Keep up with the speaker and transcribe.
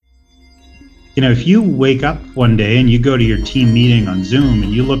if you wake up one day and you go to your team meeting on Zoom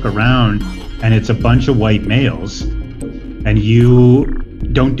and you look around and it's a bunch of white males and you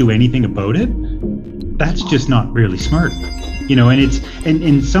don't do anything about it, that's just not really smart.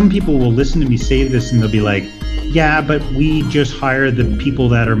 And some people will listen to me say this and they'll be like, yeah, but we just hire the people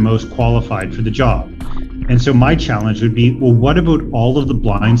that are most qualified for the job. And so my challenge would be, well, what about all of the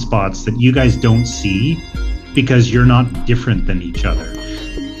blind spots that you guys don't see because you're not different than each other?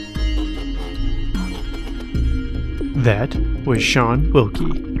 That was Shawn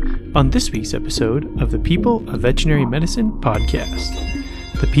Wilkie on this week's episode of the People of Veterinary Medicine podcast.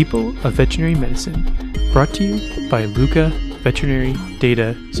 The People of Veterinary Medicine, brought to you by Luca Veterinary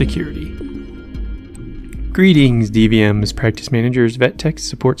Data Security. Greetings, DVMs, practice managers, vet techs,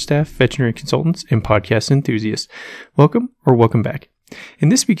 support staff, veterinary consultants, and podcast enthusiasts. Welcome or welcome back. In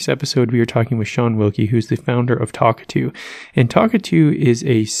this week's episode, we are talking with Shawn Wilkie, who's the founder of Talkatoo. And Talkatoo is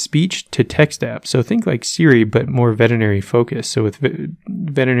a speech-to-text app. So think like Siri, but more veterinary focused. So with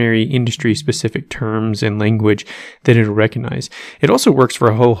veterinary industry-specific terms and language that it'll recognize. It also works for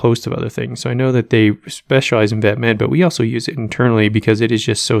a whole host of other things. So I know that they specialize in vet med, but we also use it internally because it is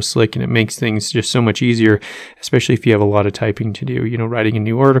just so slick and it makes things just so much easier, especially if you have a lot of typing to do. Writing a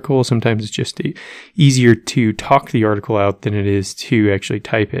new article, sometimes it's just easier to talk the article out than it is to actually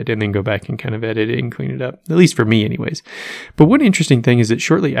type it and then go back and kind of edit it and clean it up, at least for me anyways. But one interesting thing is that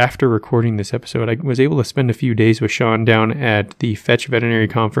shortly after recording this episode, I was able to spend a few days with Shawn down at the Fetch Veterinary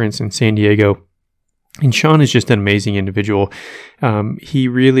Conference in San Diego. And Shawn is just an amazing individual.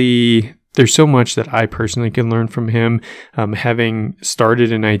 There's so much that I personally can learn from him. Having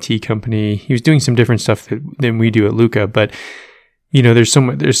started an IT company, he was doing some different stuff than we do at Luca, but there's a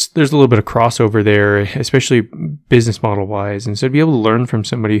little bit of crossover there, especially business model wise. And so to be able to learn from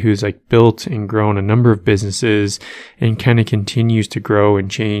somebody who's like built and grown a number of businesses and kind of continues to grow and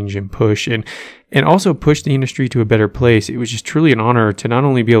change and push and also push the industry to a better place. It was just truly an honor to not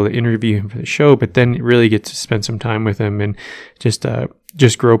only be able to interview him for the show, but then really get to spend some time with him and just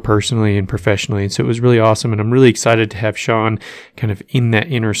grow personally and professionally. And so it was really awesome. And I'm really excited to have Shawn kind of in that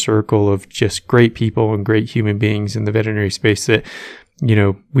inner circle of just great people and great human beings in the veterinary space that,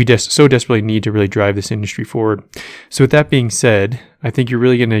 we so desperately need to really drive this industry forward. So with that being said, I think you're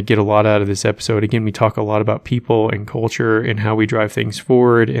really going to get a lot out of this episode. Again, we talk a lot about people and culture and how we drive things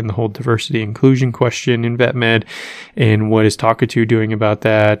forward and the whole diversity inclusion question in vet med and what is Talkatoo doing about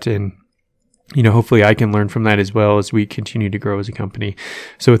that. And hopefully I can learn from that as well as we continue to grow as a company.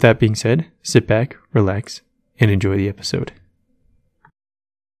 So with that being said, sit back, relax, and enjoy the episode.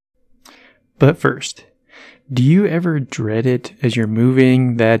 But first, do you ever dread it as you're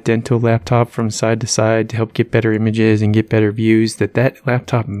moving that dental laptop from side to side to help get better images and get better views that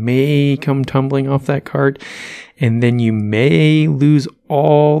laptop may come tumbling off that cart and then you may lose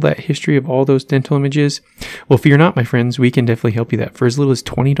all that history of all those dental images? Well, fear not, my friends, we can definitely help you that. For as little as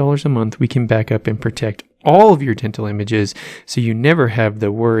 $20 a month, we can back up and protect all of your dental images so you never have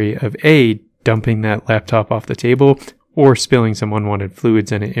the worry of dumping that laptop off the table or spilling some unwanted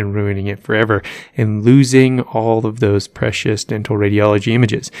fluids in it and ruining it forever and losing all of those precious dental radiology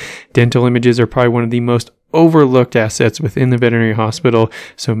images. Dental images are probably one of the most overlooked assets within the veterinary hospital,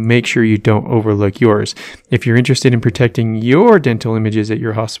 so make sure you don't overlook yours. If you're interested in protecting your dental images at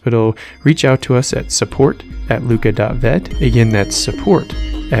your hospital, reach out to us at support@luca.vet. Again, that's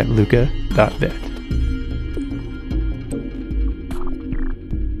support@luca.vet.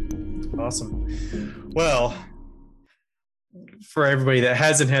 Awesome. Well, for everybody that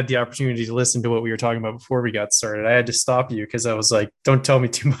hasn't had the opportunity to listen to what we were talking about before we got started, I had to stop you because I was like, don't tell me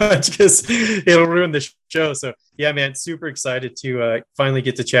too much because it'll ruin the show. So yeah, man, super excited to finally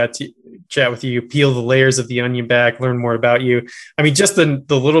get to chat with you, peel the layers of the onion back, learn more about you. I mean, just the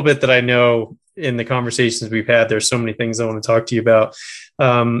little bit that I know in the conversations we've had, there's so many things I want to talk to you about.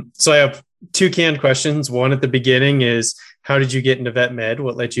 So I have two canned questions. One at the beginning is, how did you get into vet med?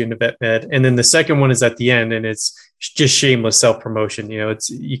 What led you into vet med? And then the second one is at the end, and it's just shameless self-promotion. You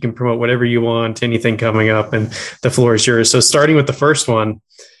can promote whatever you want, anything coming up, and the floor is yours. So starting with the first one,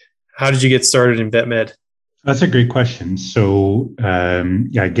 how did you get started in vet med? That's a great question. So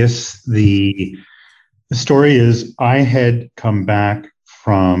I guess the story is I had come back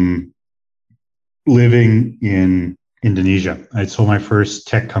from living in Indonesia. I'd sold my first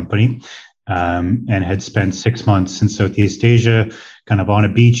tech company. And had spent 6 months in Southeast Asia, kind of on a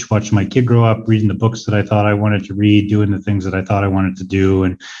beach, watching my kid grow up, reading the books that I thought I wanted to read, doing the things that I thought I wanted to do.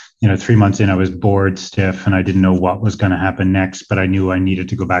 And, 3 months in, I was bored stiff and I didn't know what was going to happen next, but I knew I needed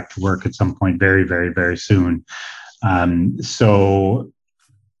to go back to work at some point very, very, very soon. So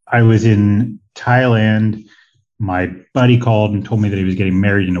I was in Thailand my buddy called and told me that he was getting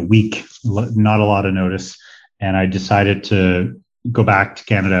married in a week, not a lot of notice. And I decided to go back to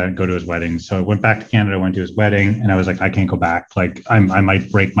Canada and go to his wedding. So I went back to Canada, went to his wedding, and I was like, I can't go back. Like I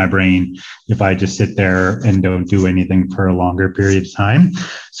might break my brain if I just sit there and don't do anything for a longer period of time.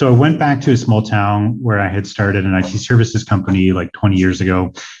 So I went back to a small town where I had started an IT services company like 20 years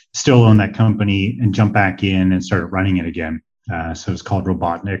ago, still own that company, and jumped back in and started running it again. So it's called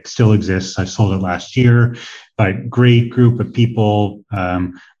Robotnik, still exists. I sold it last year, but great group of people.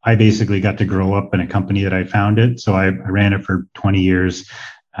 I basically got to grow up in a company that I founded. So I ran it for 20 years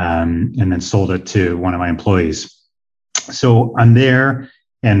and then sold it to one of my employees. So I'm there,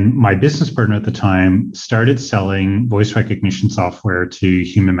 and my business partner at the time started selling voice recognition software to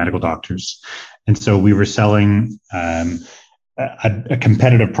human medical doctors. And so we were selling a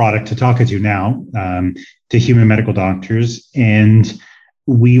competitive product to Talkatoo now to human medical doctors, and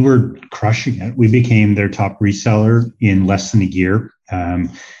we were crushing it. We became their top reseller in less than a year.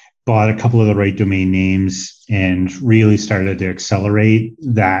 Bought a couple of the right domain names and really started to accelerate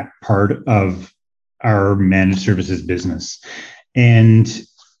that part of our managed services business. And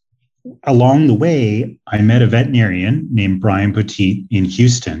along the way, I met a veterinarian named Brian Petit in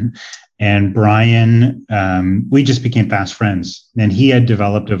Houston. And Brian, we just became fast friends. And he had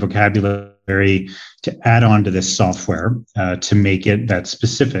developed a vocabulary to add on to this software to make it that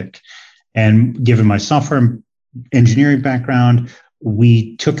specific. And given my software engineering background,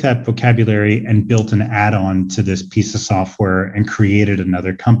 we took that vocabulary and built an add-on to this piece of software and created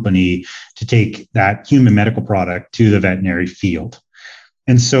another company to take that human medical product to the veterinary field.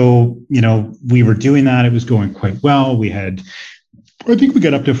 And so, we were doing that. It was going quite well. I think we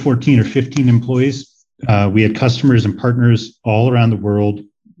got up to 14 or 15 employees. We had customers and partners all around the world,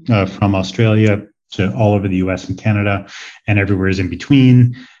 from Australia to all over the US and Canada and everywhere is in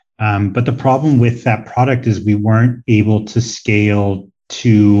between. But the problem with that product is we weren't able to scale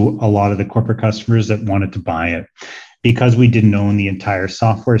to a lot of the corporate customers that wanted to buy it. Because we didn't own the entire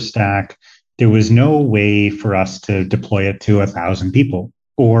software stack, there was no way for us to deploy it to 1,000 people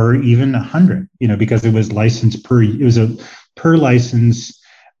or even 100, because it was it was a per license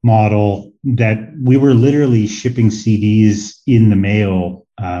model that we were literally shipping CDs in the mail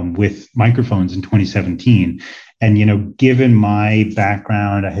with microphones in 2017. And, given my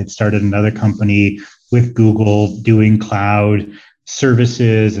background, I had started another company with Google doing cloud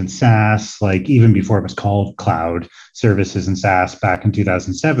services and SaaS, like even before it was called cloud services and SaaS back in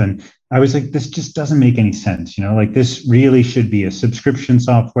 2007. I was like, this just doesn't make any sense. Like this really should be a subscription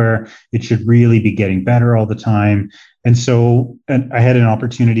software. It should really be getting better all the time. And so I had an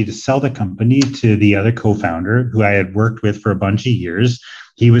opportunity to sell the company to the other co-founder who I had worked with for a bunch of years.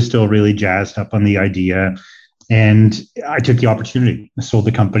 He was still really jazzed up on the idea. And I took the opportunity. I sold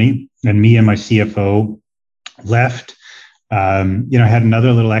the company, and me and my CFO left. I had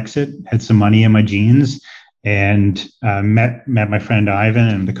another little exit, had some money in my jeans, and met my friend Ivan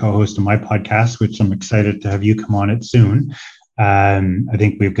and the co-host of my podcast, which I'm excited to have you come on it soon. I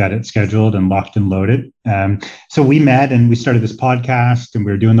think we've got it scheduled and locked and loaded. So we met and we started this podcast, and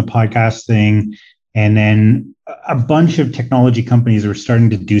we were doing the podcast thing. And then a bunch of technology companies were starting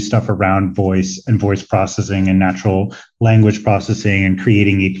to do stuff around voice and voice processing and natural language processing and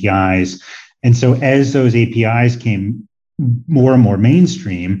creating APIs. And so as those APIs came more and more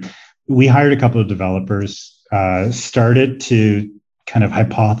mainstream, we hired a couple of developers, started to kind of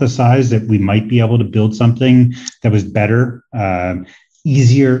hypothesize that we might be able to build something that was better,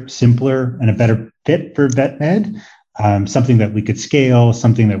 easier, simpler, and a better fit for vet med. Something that we could scale,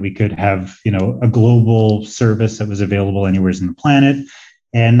 something that we could have, a global service that was available anywhere in the planet.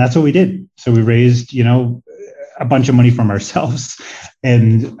 And that's what we did. So we raised, a bunch of money from ourselves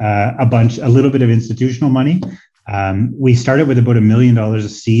and a little bit of institutional money. We started with about $1 million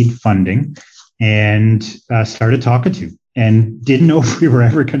of seed funding and started Talkatoo, and didn't know if we were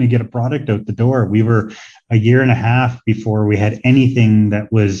ever going to get a product out the door. We were a year and a half before we had anything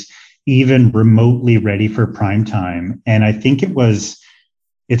that was even remotely ready for prime time. And I think it's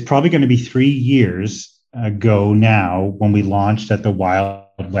probably going to be 3 years ago now when we launched at the Wild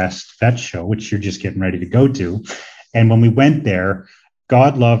West Vet Show, which you're just getting ready to go to. And when we went there,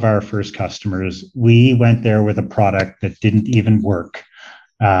 God love our first customers. We went there with a product that didn't even work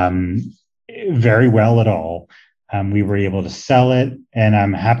very well at all. We were able to sell it, and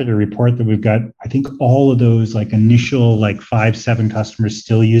I'm happy to report that we've got, I think, all of those initial 5-7 customers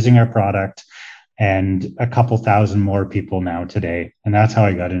still using our product, and a couple thousand more people now today. And that's how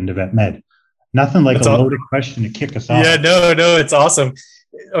I got into vet med. Nothing like loaded question to kick us off. Yeah, no, it's awesome.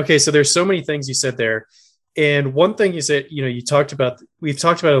 Okay, so there's so many things you said there. And one thing you said, we've talked about it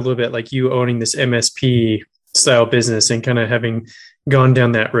a little bit, like you owning this MSP style business and kind of having gone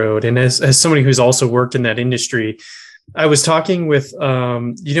down that road. And as somebody who's also worked in that industry, I was talking with,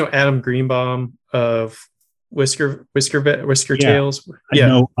 Adam Greenbaum of Whisker Yeah, Tales. I Yeah.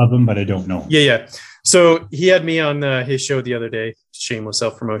 know of them, but I don't know. Yeah. So he had me on his show the other day, shameless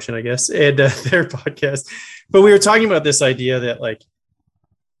self-promotion, I guess, and their podcast. But we were talking about this idea that like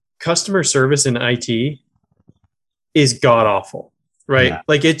customer service in IT is god awful, right? Yeah,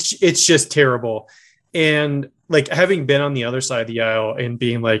 Like it's just terrible. And like having been on the other side of the aisle and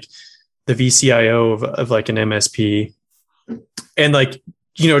being like the VCIO of like an MSP and like,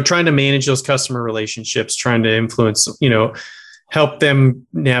 trying to manage those customer relationships, trying to influence, help them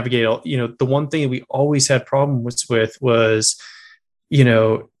navigate. The one thing that we always had problems with was,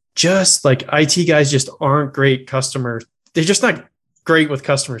 just like IT guys just aren't great customers. They're just not great with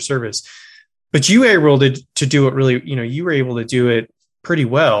customer service. But you were able to do it really, you were able to do it pretty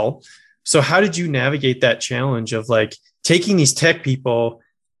well. So how did you navigate that challenge of like taking these tech people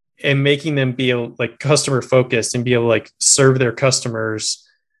and making them be like customer focused and be able to like serve their customers,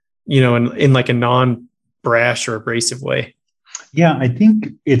 in like a non-brash or abrasive way? yeah, I think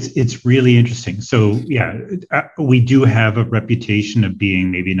it's really interesting. So yeah, we do have a reputation of being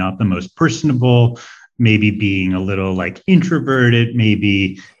maybe not the most personable, maybe being a little like introverted,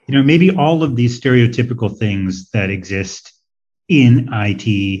 maybe all of these stereotypical things that exist in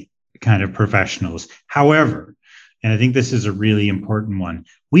IT kind of professionals. However, and I think this is a really important one,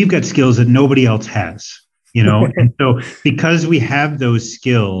 we've got skills that nobody else has, and so because we have those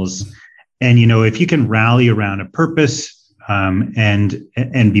skills, and if you can rally around a purpose,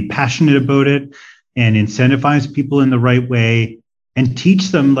 and be passionate about it and incentivize people in the right way and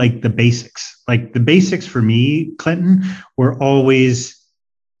teach them like the basics. Like the basics for me, Clinton, were always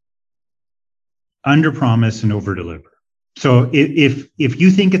under promise and over deliver. So if you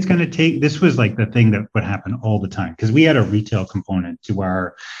think it's going to take, this was like the thing that would happen all the time because we had a retail component to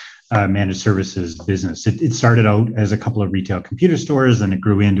our managed services business. It started out as a couple of retail computer stores, and it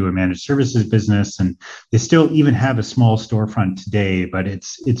grew into a managed services business. And they still even have a small storefront today, but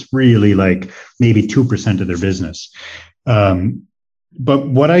it's really like maybe 2% of their business. But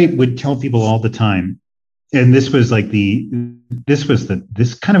what I would tell people all the time, and this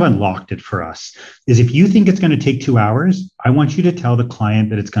kind of unlocked it for us, is if you think it's going to take 2 hours, I want you to tell the client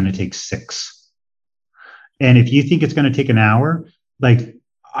that it's going to take 6. And if you think it's going to take an hour, like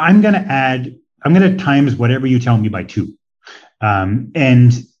I'm going to times whatever you tell me by 2.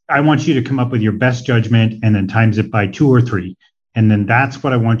 And I want you to come up with your best judgment and then times it by 2 or 3. And then that's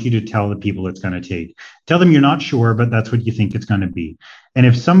what I want you to tell the people it's going to take. Tell them you're not sure, but that's what you think it's going to be. And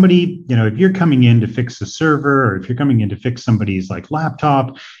if somebody, if you're coming in to fix a server, or if you're coming in to fix somebody's like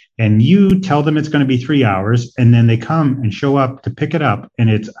laptop, and you tell them it's going to be 3 hours, and then they come and show up to pick it up and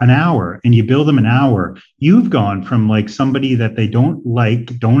it's an hour, and you bill them an hour, you've gone from like somebody that they don't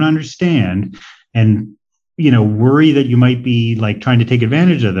like, don't understand, and worry that you might be like trying to take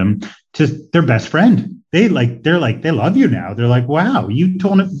advantage of them, to their best friend. They love you now. They're like, wow, you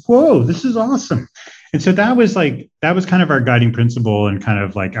told it. Whoa, this is awesome. And so that was kind of our guiding principle, and kind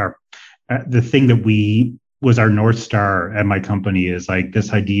of like the thing that was our North Star at my company, is like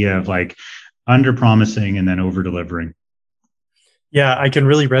this idea of like under promising and then over delivering. Yeah, I can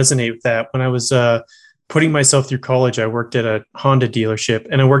really resonate with that. When I was putting myself through college, I worked at a Honda dealership,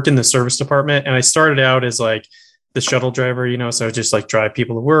 and I worked in the service department, and I started out as like the shuttle driver, so I would just like drive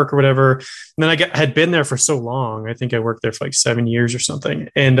people to work or whatever. And then I had been there for so long. I think I worked there for like 7 years or something.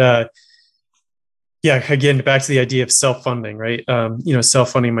 And yeah, again, back to the idea of self-funding, right?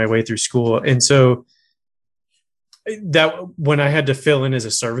 Self-funding my way through school. And so that when I had to fill in as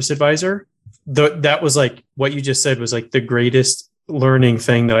a service advisor, that was like what you just said was like the greatest learning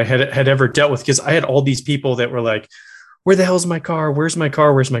thing that I had ever dealt with, because I had all these people that were like, where the hell's my car? Where's my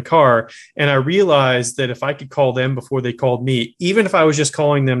car? Where's my car? And I realized that if I could call them before they called me, even if I was just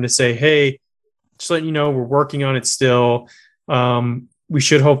calling them to say, hey, just letting you know, we're working on it still. We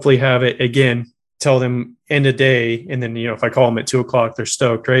should hopefully have it. Again, tell them end of day. And then, if I call them at 2:00, they're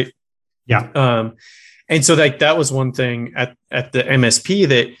stoked, right? Yeah. And so that was one thing at the MSP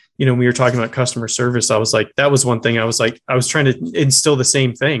that, we were talking about customer service. I was like, that was one thing I was trying to instill the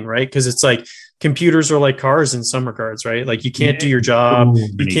same thing, right? Because it's like computers are like cars in some regards, right? Like you can't do your job,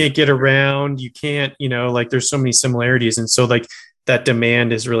 you can't get around, you can't, like there's so many similarities. And so like that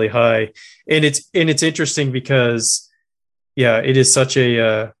demand is really high. And it's interesting because, yeah, it is such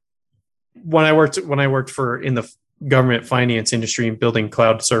a, when I worked in the government finance industry and building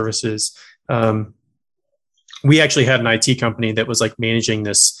cloud services, we actually had an IT company that was like managing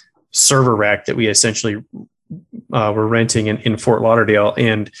this server rack that we essentially were renting in Fort Lauderdale.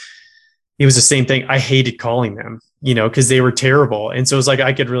 And it was the same thing. I hated calling them, because they were terrible. And so it was like,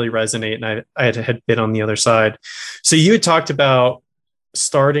 I could really resonate, and I had been on the other side. So you had talked about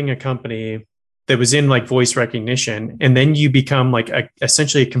starting a company that was in like voice recognition, and then you become like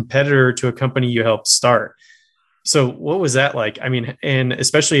essentially a competitor to a company you helped start. So what was that like? I mean, and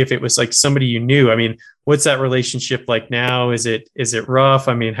especially if it was like somebody you knew, I mean, what's that relationship like now? Is it rough?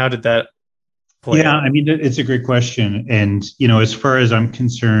 I mean, how did that play Yeah, out? I mean, it's a great question. And, as far as I'm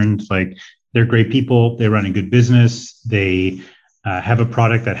concerned, like they're great people. They run a good business. They have a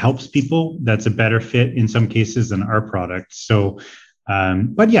product that helps people. That's a better fit in some cases than our product. So,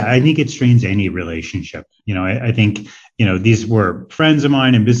 but yeah, I think it strains any relationship. I think, these were friends of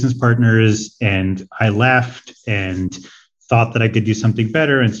mine and business partners, and I left and thought that I could do something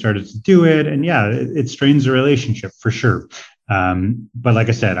better and started to do it. And yeah, it strains the relationship for sure. But like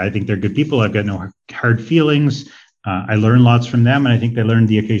I said, I think they're good people. I've got no hard feelings. I learn lots from them, and I think they learned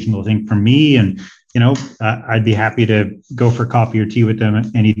the occasional thing from me. And I'd be happy to go for coffee or tea with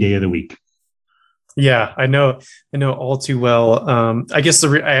them any day of the week. Yeah, I know all too well. I guess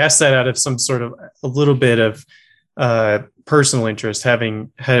I asked that out of some sort of a little bit of personal interest,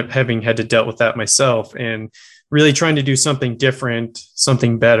 having had to dealt with that myself, and really trying to do something different,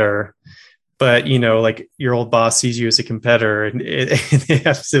 something better. But like your old boss sees you as a competitor, and they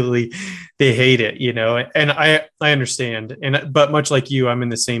absolutely they hate it, And I understand, but much like you, I'm in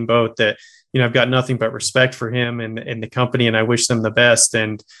the same boat that I've got nothing but respect for him and the company, and I wish them the best.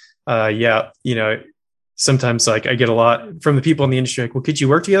 And yeah, sometimes like I get a lot from the people in the industry, like, well, could you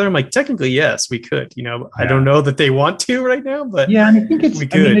work together? I'm like, technically, yes, we could. I don't Yeah. know that they want to right now, but Yeah, and I think we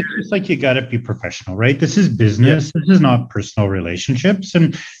could. it's just like you got to be professional, right? This is Yeah. business. This is not personal relationships.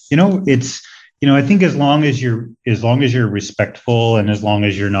 And, it's, I think as long as you're respectful and as long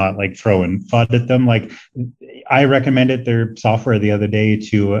as you're not like throwing FUD at them, like I recommended their software the other day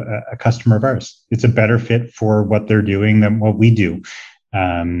to a customer of ours. It's a better fit for what they're doing than what we do.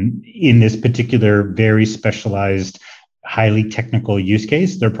 In this particular very specialized, highly technical use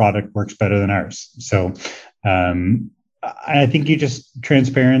case, their product works better than ours. So I think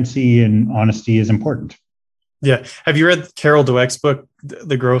transparency and honesty is important. Yeah. Have you read Carol Dweck's book,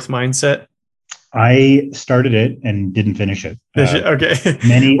 The Growth Mindset? I started it and didn't finish it. Okay.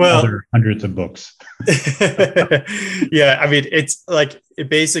 Many Well, other hundreds of books. yeah, I mean, it's like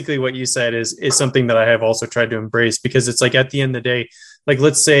basically what you said is something that I have also tried to embrace, because it's like at the end of the day, like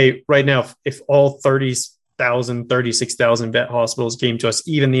let's say right now, if all 36,000 vet hospitals came to us,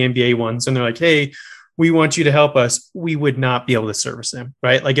 even the NBA ones, and they're like, hey, we want you to help us, we would not be able to service them,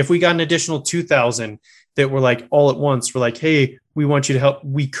 right? Like if we got an additional 2,000 that were like all at once, we're like, hey, we want you to help,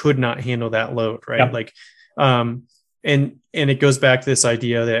 we could not handle that load, right? Yep. Like, and it goes back to this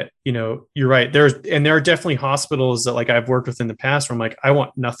idea that, you're right. There are definitely hospitals that like I've worked with in the past where I'm like, I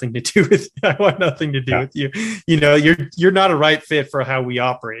want nothing to do with you. I want nothing to do with you. You're not a right fit for how we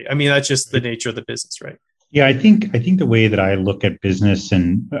operate. I mean, that's just the nature of the business, right? Yeah, I think the way that I look at business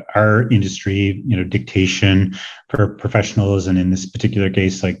and our industry, dictation for professionals, and in this particular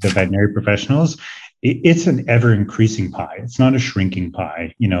case, like the veterinary professionals, it's an ever increasing pie. It's not a shrinking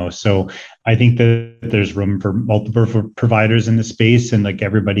pie, So I think that there's room for multiple providers in the space, and like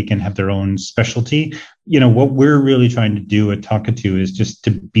everybody can have their own specialty. What we're really trying to do at Talkatoo is just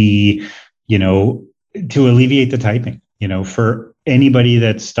to be, to alleviate the typing, for anybody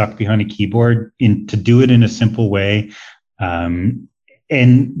that's stuck behind a keyboard, to do it in a simple way. And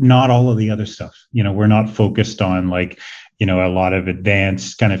not all of the other stuff. We're not focused on like, a lot of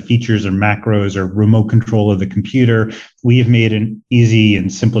advanced kind of features or macros or remote control of the computer. We've made an easy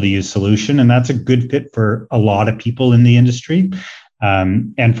and simple to use solution, and that's a good fit for a lot of people in the industry.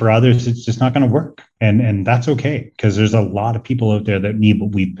 And for others, it's just not going to work. And that's okay, because there's a lot of people out there that need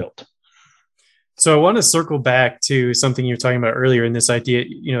what we've built. So I want to circle back to something you were talking about earlier in this idea.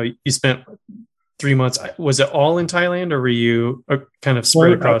 You spent 3 months. Was it all in Thailand, or were you kind of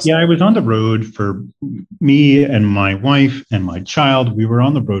spread across? Yeah, I was on the road for me and my wife and my child. We were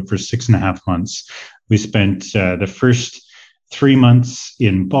on the road for 6.5 months. We spent the first 3 months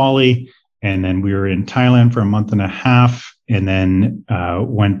in Bali, and then we were in Thailand for a month and a half, and then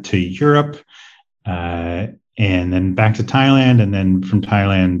went to Europe, and then back to Thailand, and then from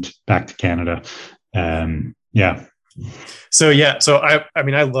Thailand back to Canada. Yeah. So I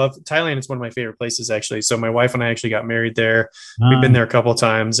mean, I love Thailand. It's one of my favorite places, actually. So my wife and I actually got married there. We've been there a couple of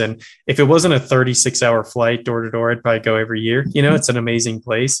times, and if it wasn't a 36-hour flight door to door, I'd probably go every year. It's an amazing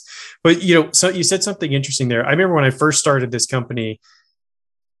place. But so you said something interesting there. I remember when I first started this company,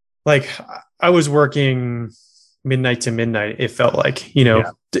 like I was working midnight to midnight. It felt like,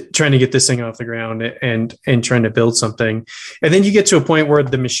 Yeah. trying to get this thing off the ground and trying to build something. And then you get to a point where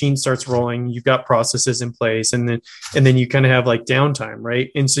the machine starts rolling, you've got processes in place, and then you kind of have like downtime, right?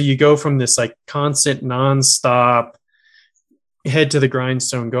 And so you go from this like constant nonstop head to the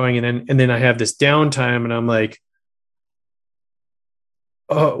grindstone going, and then I have this downtime, and I'm like,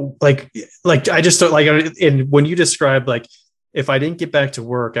 oh, like I just don't like. And when you describe like, if I didn't get back to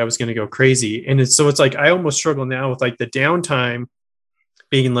work, I was going to go crazy. And it's like, I almost struggle now with like the downtime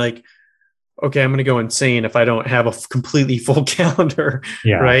being like, okay, I'm going to go insane if I don't have a completely full calendar.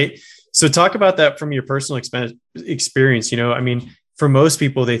 Yeah. Right. So talk about that from your personal experience. I mean, for most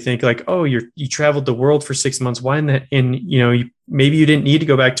people, they think like, oh, you traveled the world for 6 months. Why in that? And, maybe you didn't need to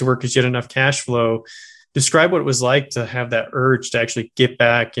go back to work because you had enough cash flow. Describe what it was like to have that urge to actually get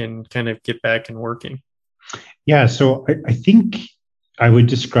back and kind of get back and working. Yeah. So I think I would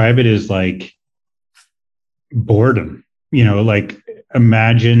describe it as like boredom, like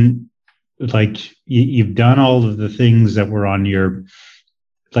imagine like you've done all of the things that were on your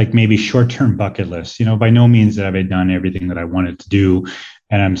like maybe short-term bucket list. By no means have I done everything that I wanted to do.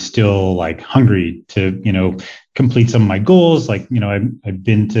 And I'm still like hungry to, complete some of my goals. Like, I've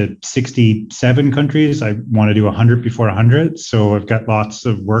been to 67 countries. I want to do 100 before 100. So I've got lots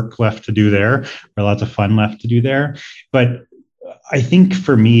of work left to do there, or lots of fun left to do there. But I think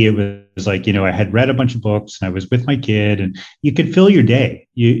for me, it was like, I had read a bunch of books and I was with my kid, and you could fill your day.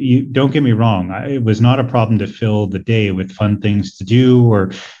 You don't get me wrong. It was not a problem to fill the day with fun things to do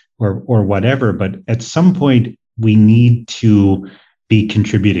or whatever. But at some point we need to be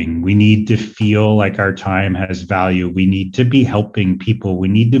contributing. We need to feel like our time has value. We need to be helping people. We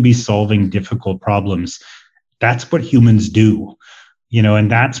need to be solving difficult problems. That's what humans do,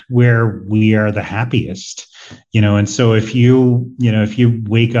 and that's where we are the happiest. And so if you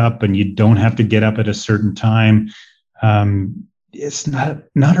wake up and you don't have to get up at a certain time, it's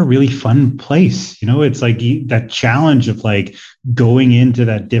not a really fun place. It's like that challenge of like going into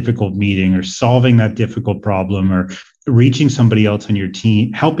that difficult meeting or solving that difficult problem or reaching somebody else on your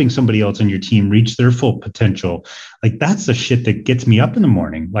team, helping somebody else on your team reach their full potential. Like that's the shit that gets me up in the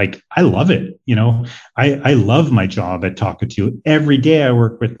morning. Like I love it. I love my job at Talkatoo. Every day I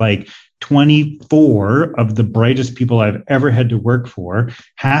work with like 24 of the brightest people I've ever had to work for.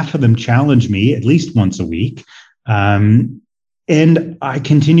 Half of them challenge me at least once a week. And I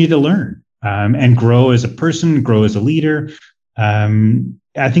continue to learn and grow as a person, grow as a leader.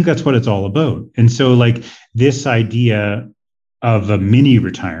 I think that's what it's all about. And so like this idea of a mini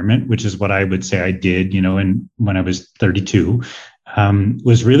retirement, which is what I would say I did, and when I was 32,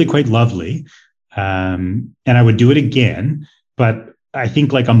 was really quite lovely. And I would do it again, but I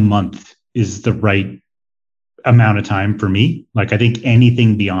think like a month is the right amount of time for me. Like, I think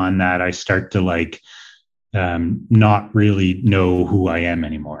anything beyond that, I start to like, not really know who I am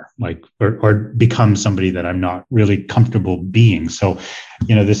anymore, like, or become somebody that I'm not really comfortable being. So,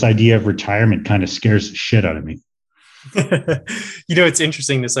 this idea of retirement kind of scares the shit out of me. It's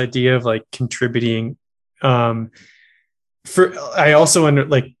interesting, this idea of like contributing. I also under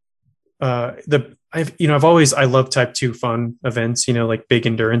like, I love type 2 fun events, like big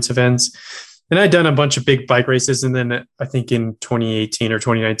endurance events. And I'd done a bunch of big bike races. And then I think in 2018 or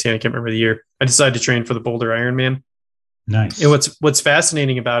 2019, I can't remember the year, I decided to train for the Boulder Ironman. Nice. And what's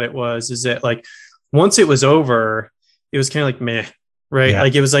fascinating about it is that like, once it was over, it was kind of like, meh, right? Yeah.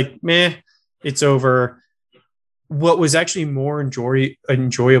 Like it was like, meh, it's over. What was actually more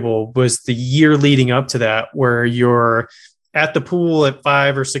enjoyable was the year leading up to that, where you're at the pool at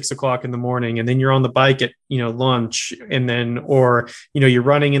 5 or 6 o'clock in the morning, and then you're on the bike at, lunch, and then, or, you're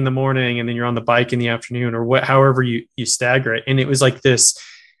running in the morning and then you're on the bike in the afternoon, or however you stagger it. And it was like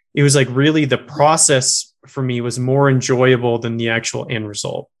really the process for me was more enjoyable than the actual end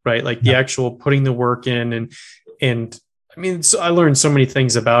result, right? Like the actual putting the work in and I mean, so I learned so many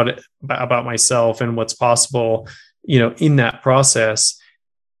things about it, about myself and what's possible, in that process.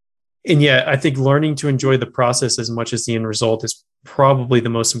 And yeah, I think learning to enjoy the process as much as the end result is probably the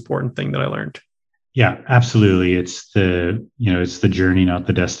most important thing that I learned. Yeah, absolutely. It's the journey, not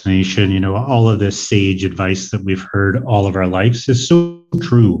the destination. All of this sage advice that we've heard all of our lives is so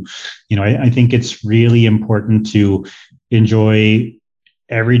true. I think it's really important to enjoy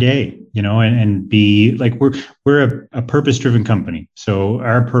every day, and be like, we're a purpose-driven company. So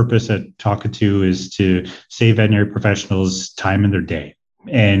our purpose at Talkatoo is to save veterinary professionals time in their day.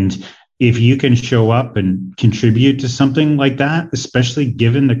 And if you can show up and contribute to something like that, especially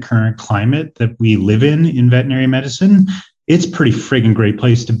given the current climate that we live in veterinary medicine, it's a pretty friggin' great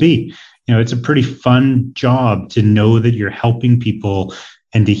place to be. It's a pretty fun job to know that you're helping people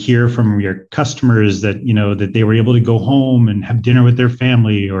and to hear from your customers that, that they were able to go home and have dinner with their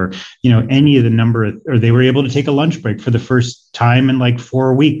family, or, any of the or they were able to take a lunch break for the first time in like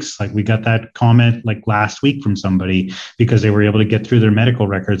 4 weeks. Like we got that comment like last week from somebody because they were able to get through their medical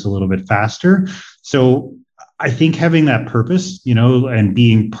records a little bit faster. So I think having that purpose, and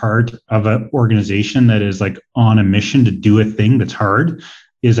being part of an organization that is like on a mission to do a thing that's hard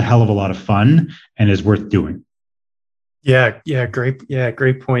is a hell of a lot of fun and is worth doing.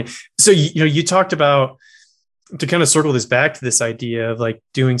 Great point. So, you talked about, to kind of circle this back to this idea of like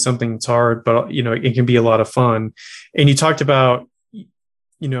doing something that's hard, but it can be a lot of fun. And you talked about,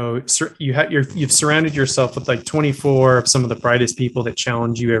 you've surrounded yourself with like 24 of some of the brightest people that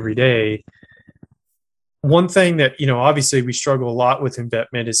challenge you every day. One thing that, obviously we struggle a lot with in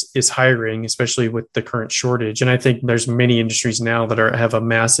Vetmed is hiring, especially with the current shortage. And I think there's many industries now that have a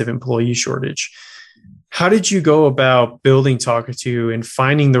massive employee shortage. How did you go about building Talkatoo and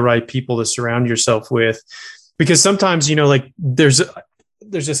finding the right people to surround yourself with? Because sometimes, like there's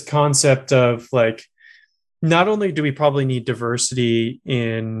this concept of like, not only do we probably need diversity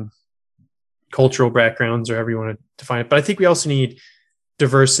in cultural backgrounds or however you want to define it, but I think we also need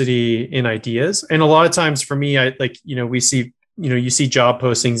diversity in ideas. And a lot of times for me, we see, you see job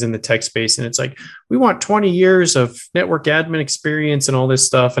postings in the tech space and it's like, we want 20 years of network admin experience and all this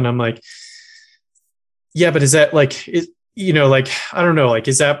stuff. And I'm like, yeah, but is that like, I don't know, like,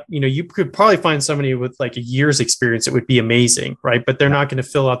 is that, you could probably find somebody with like a year's experience that would be amazing, right? But they're not going to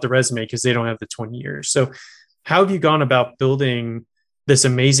fill out the resume because they don't have the 20 years. So how have you gone about building this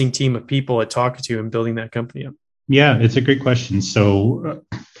amazing team of people at Talkatoo and building that company up? Yeah, it's a great question. So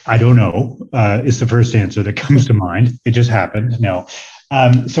I don't know is the first answer that comes to mind. It just happened. No.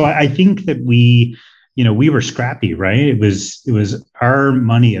 So I think that we were scrappy, right? It was our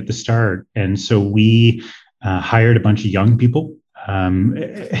money at the start. And so we hired a bunch of young people.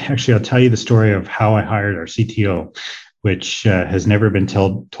 Actually, I'll tell you the story of how I hired our CTO, which has never been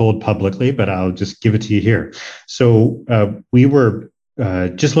told publicly, but I'll just give it to you here. So we were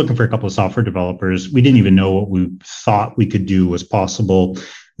just looking for a couple of software developers. We didn't even know what we thought we could do was possible.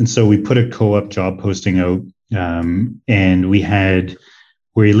 And so we put a co-op job posting out, and we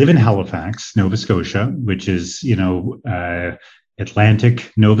live in Halifax, Nova Scotia, which is,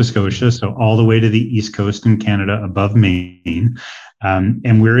 Atlantic Nova Scotia, so all the way to the East Coast in Canada above Maine.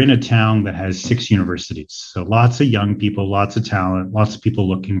 And we're in a town that has 6 universities. So lots of young people, lots of talent, lots of people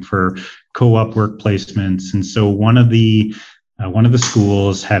looking for co-op work placements. And so one of the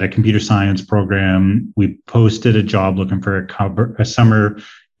schools had a computer science program. We posted a job looking for a summer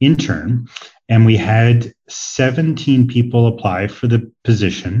intern, and we had 17 people apply for the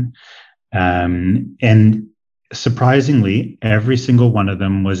position. And surprisingly, every single one of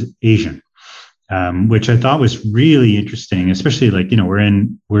them was Asian, which I thought was really interesting, especially like,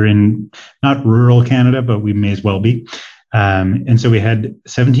 we're in not rural Canada, but we may as well be. And so we had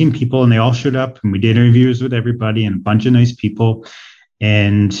 17 people and they all showed up and we did interviews with everybody and a bunch of nice people.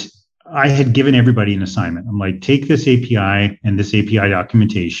 And I had given everybody an assignment. I'm like, take this API and this API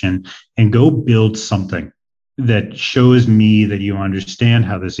documentation and go build something that shows me that you understand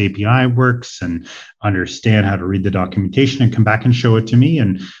how this API works and understand how to read the documentation, and come back and show it to me.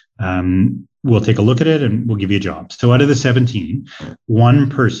 And we'll take a look at it and we'll give you a job. So out of the 17, one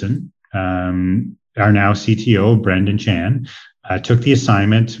person, our now CTO, Brendan Chan, took the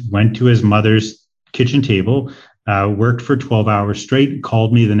assignment, went to his mother's kitchen table, worked for 12 hours straight,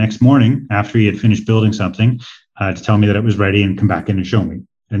 called me the next morning after he had finished building something to tell me that it was ready and come back in and show me.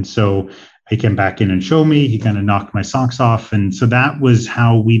 And so he came back in and showed me. He kind of knocked my socks off. And so that was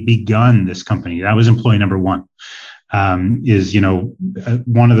how we begun this company. That was employee number one, is,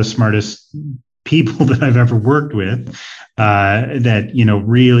 one of the smartest people that I've ever worked with, that,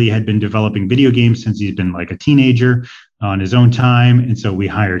 really had been developing video games since he's been like a teenager on his own time. And so we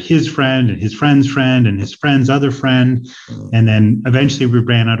hired his friend and his friend's friend and his friend's other friend. And then eventually we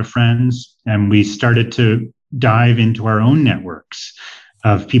ran out of friends and we started to dive into our own networks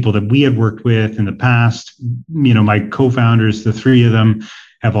of people that we had worked with in the past. My co-founders, the 3 of them,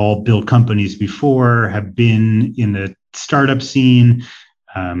 have all built companies before, have been in the startup scene.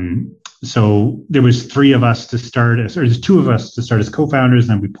 So there was 3 of us to start, or there's 2 of us to start as co-founders.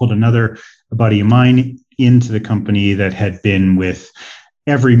 And then we pulled a buddy of mine into the company that had been with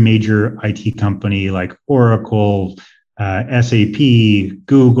every major IT company like Oracle, SAP,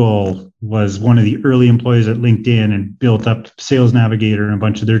 Google, was one of the early employees at LinkedIn and built up Sales Navigator and a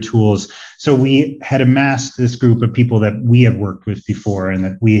bunch of their tools. So we had amassed this group of people that we had worked with before and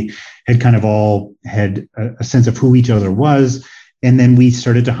that we had kind of all had a sense of who each other was. And then we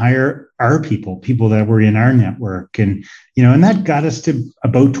started to hire our people that were in our network. And, and that got us to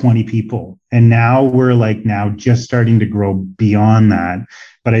about 20 people. And now we're just starting to grow beyond that.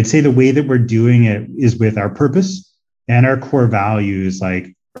 But I'd say the way that we're doing it is with our purpose and our core values,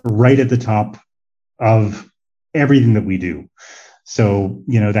 right at the top of everything that we do. So,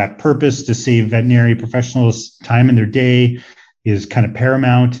 that purpose to save veterinary professionals time in their day is kind of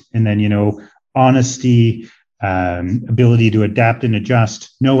paramount. And then, honesty, ability to adapt and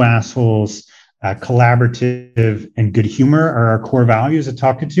adjust, no assholes, collaborative, and good humor are our core values at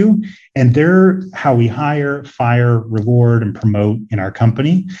Talkatoo. And they're how we hire, fire, reward, and promote in our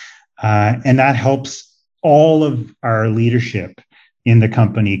company. And that helps all of our leadership in the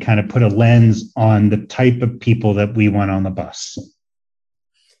company kind of put a lens on the type of people that we want on the bus.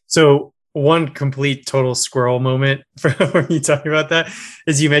 So one complete total squirrel moment when you talk about that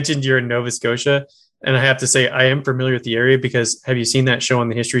is you mentioned you're in Nova Scotia. And I have to say, I am familiar with the area because have you seen that show on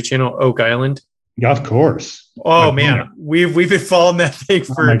the History Channel, Oak Island? Yeah, of course. Oh man, we've been following that thing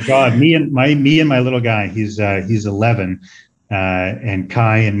for. Oh my God, me and my little guy. He's 11. And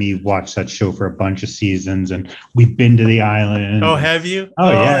Kai and me watched that show for a bunch of seasons, and we've been to the island. Oh, have you?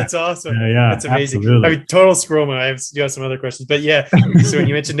 Oh yeah, that's awesome. Yeah, that's amazing. Absolutely. I mean, total squirrel moment. I have some other questions, but yeah. So when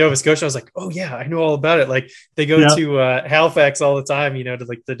you mentioned Nova Scotia, I was like, oh yeah, I know all about it. Like they go to Halifax all the time,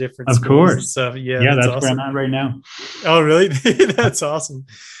 to the different schools course. And stuff. Yeah, that's awesome. Where I'm at right now. Oh, really? That's awesome.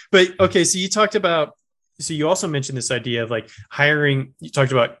 But okay, so you talked about. So you also mentioned this idea of hiring. You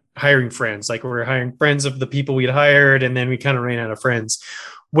talked about hiring friends, we're hiring friends of the people we'd hired, and then we kind of ran out of friends.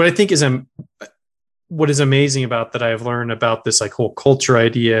 What I think is what is amazing about that I've learned about this whole culture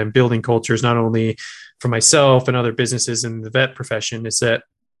idea and building cultures, not only for myself and other businesses in the vet profession, is that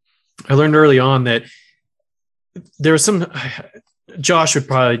I learned early on that there was some. Josh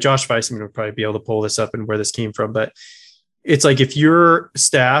Weissman would probably be able to pull this up and where this came from, but it's if your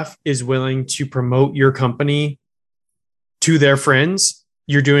staff is willing to promote your company to their friends,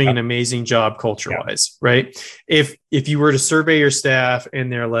 you're doing an amazing job culture-wise, right? If you were to survey your staff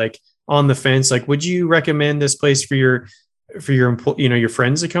and they're on the fence, would you recommend this place for your your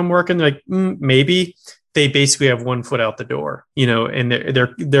friends to come work? And they're maybe. They basically have one foot out the door, and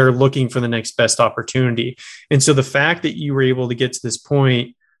they're looking for the next best opportunity. And so the fact that you were able to get to this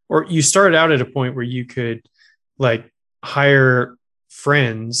point, or you started out at a point where you could hire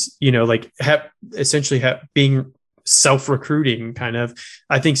friends, being self-recruiting kind of,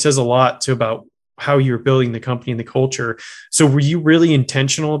 I think says a lot about how you're building the company and the culture. So were you really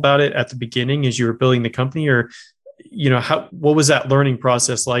intentional about it at the beginning as you were building the company, or, what was that learning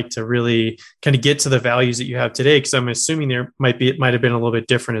process like to really kind of get to the values that you have today? Because I'm assuming it might have been a little bit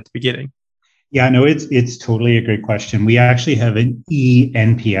different at the beginning. Yeah, no, it's totally a great question. We actually have an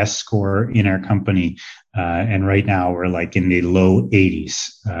eNPS score in our company. And right now we're in the low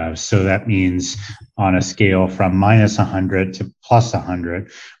 80s. So that means on a scale from minus 100 to plus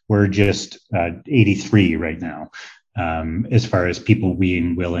 100, we're just 83 right now, as far as people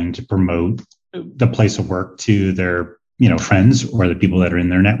being willing to promote the place of work to their friends or the people that are in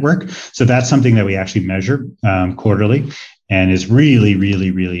their network. So that's something that we actually measure quarterly. And is really,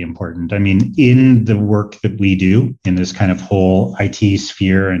 really, really important. I mean, in the work that we do in this kind of whole IT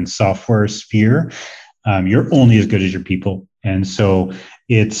sphere and software sphere, you're only as good as your people. And so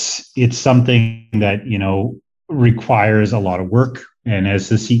it's something that, requires a lot of work. And as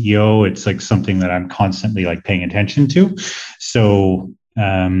the CEO, it's something that I'm constantly paying attention to. So,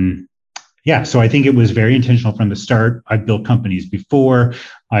 so I think it was very intentional from the start. I've built companies before.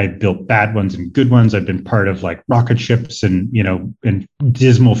 I've built bad ones and good ones. I've been part of rocket ships and, and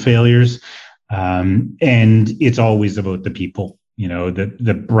dismal failures. And it's always about the people,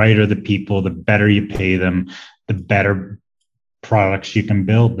 the brighter the people, the better you pay them, the better products you can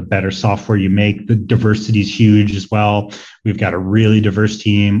build, the better software you make. The diversity is huge as well. We've got a really diverse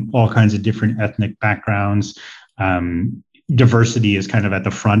team, all kinds of different ethnic backgrounds. Diversity is kind of at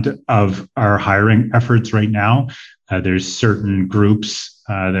the front of our hiring efforts right now. There's certain groups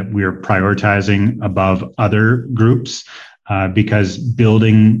that we're prioritizing above other groups because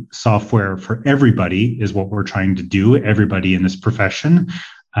building software for everybody is what we're trying to do, everybody in this profession.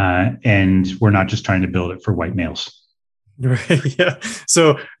 And we're not just trying to build it for white males. Right. Yeah.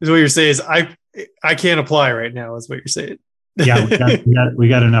 So what you're saying is I can't apply right now is what you're saying. Yeah, we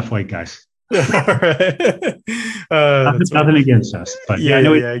got enough white guys. All right. Nothing against us, but it's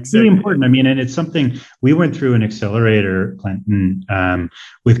exactly. Really important. I mean, and it's something we went through an accelerator, Clinton,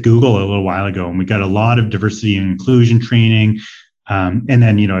 with Google a little while ago, and we got a lot of diversity and inclusion training. And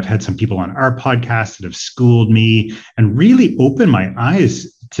then, I've had some people on our podcast that have schooled me and really opened my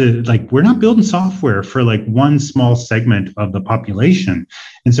eyes to like, we're not building software for like one small segment of the population.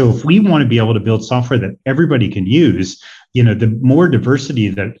 And so if we want to be able to build software that everybody can use, the more diversity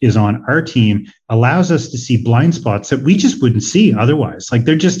that is on our team allows us to see blind spots that we just wouldn't see otherwise. Like,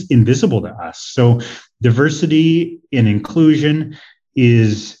 they're just invisible to us. So diversity and inclusion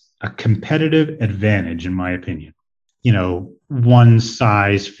is a competitive advantage, in my opinion. One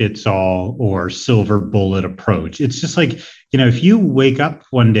size fits all or silver bullet approach. It's just like, if you wake up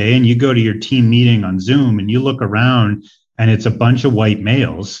one day and you go to your team meeting on Zoom and you look around and it's a bunch of white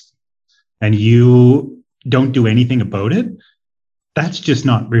males and you don't do anything about it, that's just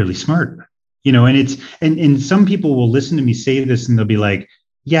not really smart. And some people will listen to me say this and they'll be like,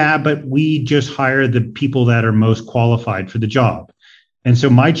 yeah, but we just hire the people that are most qualified for the job. And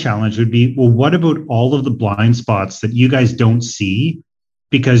so my challenge would be, well, what about all of the blind spots that you guys don't see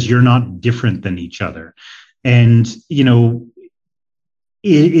because you're not different than each other? And,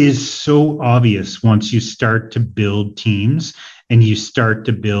 it is so obvious once you start to build teams and you start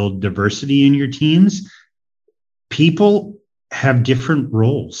to build diversity in your teams, people have different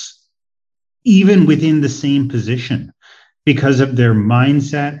roles, even within the same position, because of their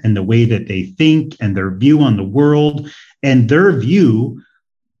mindset and the way that they think and their view on the world. And their view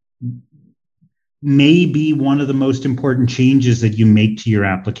may be one of the most important changes that you make to your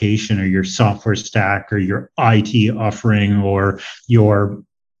application or your software stack or your IT offering or your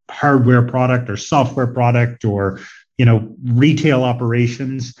hardware product or software product or, retail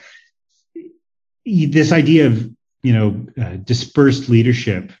operations. This idea of, dispersed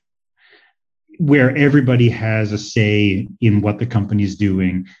leadership, where everybody has a say in what the company's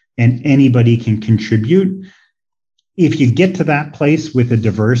doing and anybody can contribute. If you get to that place with a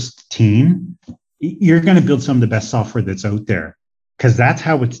diverse team, you're going to build some of the best software that's out there, because that's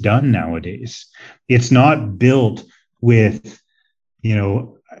how it's done nowadays. It's not built with,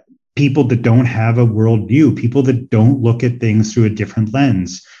 people that don't have a worldview, people that don't look at things through a different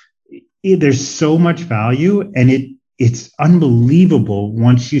lens. There's so much value, and it's unbelievable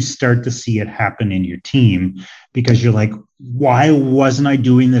once you start to see it happen in your team, because you're like, why wasn't I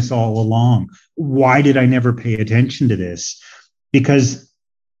doing this all along? Why did I never pay attention to this? Because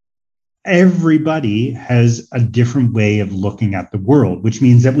everybody has a different way of looking at the world, which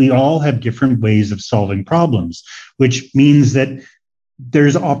means that we all have different ways of solving problems, which means that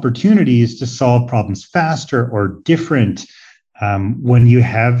there's opportunities to solve problems faster or different when you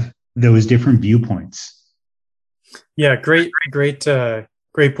have those different viewpoints. Yeah, great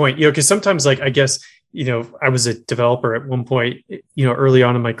point. Because sometimes, like, I guess, I was a developer at one point, early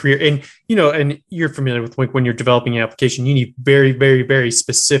on in my career, and and you're familiar with, like, when you're developing an application, you need very, very, very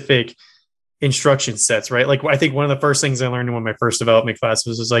specific instruction sets, right? Like, I think one of the first things I learned in one of my first development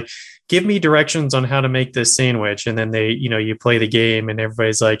classes was like, give me directions on how to make this sandwich, and then they, you play the game, and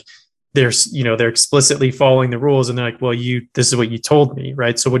everybody's like, they're explicitly following the rules, and they're like, well, this is what you told me,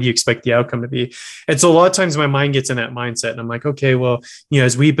 right? So what do you expect the outcome to be? And so a lot of times my mind gets in that mindset, and I'm like, okay, well,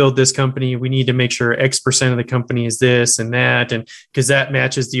 as we build this company, we need to make sure X% of the company is this and that, and because that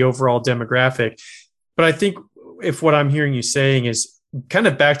matches the overall demographic. But I think if what I'm hearing you saying is kind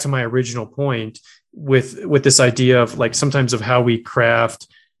of back to my original point with this idea of, like, sometimes of how we craft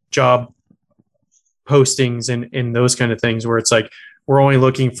job postings and those kind of things, where it's like, we're only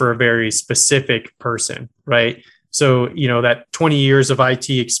looking for a very specific person, right? So, that 20 years of IT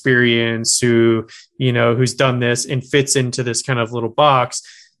experience who's done this and fits into this kind of little box.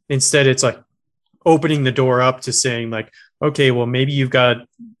 Instead, it's like opening the door up to saying, like, okay, well, maybe you've got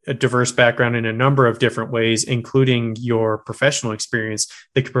a diverse background in a number of different ways, including your professional experience,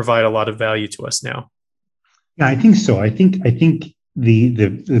 that could provide a lot of value to us now. Yeah, I think so. I think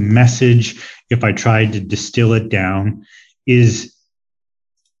the message, if I tried to distill it down, is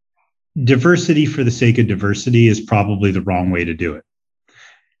diversity for the sake of diversity is probably the wrong way to do it.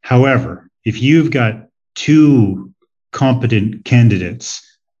 However, if you've got two competent candidates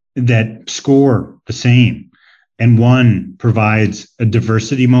that score the same, and one provides a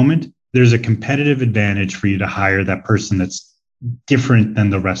diversity moment, there's a competitive advantage for you to hire that person that's different than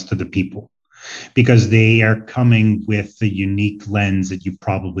the rest of the people, because they are coming with the unique lens that you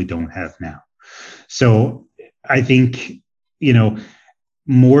probably don't have now. So I think,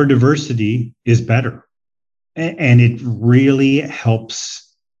 more diversity is better. And it really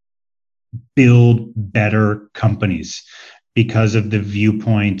helps build better companies because of the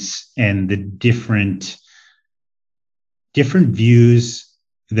viewpoints and the different views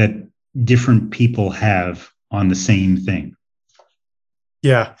that different people have on the same thing.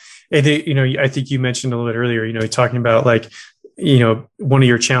 Yeah. And I think you mentioned a little bit earlier, talking about, like, one of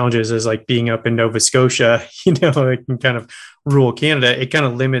your challenges is like being up in Nova Scotia, like in kind of rural Canada, it kind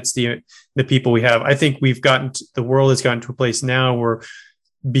of limits the people we have. I think the world has gotten to a place now where,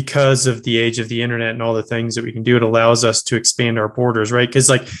 because of the age of the internet and all the things that we can do, it allows us to expand our borders, right? Because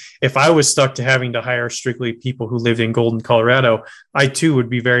like if I was stuck to having to hire strictly people who lived in Golden, Colorado, I too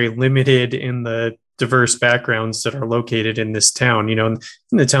would be very limited in the diverse backgrounds that are located in this town, in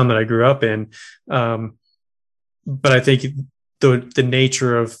the town that I grew up in. But I think the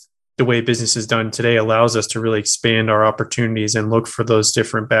nature of the way business is done today allows us to really expand our opportunities and look for those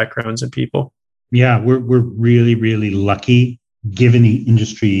different backgrounds and people. Yeah, we're really, really lucky given the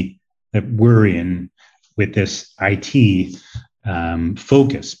industry that we're in with this IT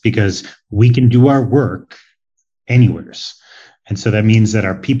focus, because we can do our work anywheres. And so that means that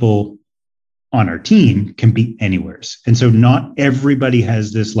our people on our team can be anywheres. And so not everybody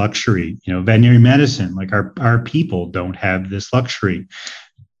has this luxury, veterinary medicine, like our people don't have this luxury.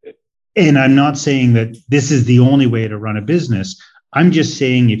 And I'm not saying that this is the only way to run a business. I'm just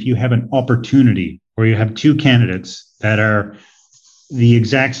saying if you have an opportunity where you have two candidates that are the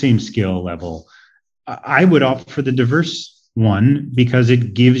exact same skill level, I would opt for the diverse one, because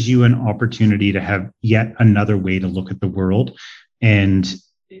it gives you an opportunity to have yet another way to look at the world. And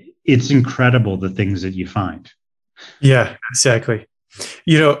it's incredible the things that you find. Yeah, exactly.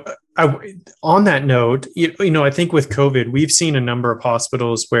 On that note, I think with COVID, we've seen a number of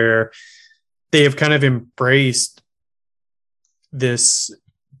hospitals where they have kind of embraced this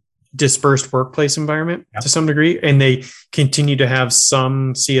dispersed workplace environment to some degree, and they continue to have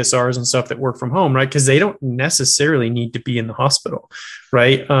some CSRs and stuff that work from home, right? Because they don't necessarily need to be in the hospital,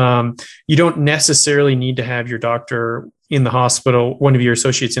 right? You don't necessarily need to have your doctor in the hospital, one of your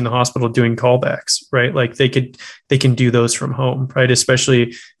associates in the hospital doing callbacks, right? Like they can do those from home, right?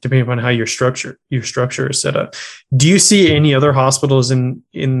 Especially depending upon how your structure is set up. Do you see any other hospitals in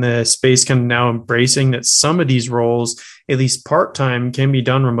the space kind of now embracing that some of these roles, at least part-time, can be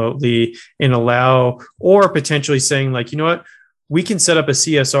done remotely and allow, or potentially saying like, we can set up a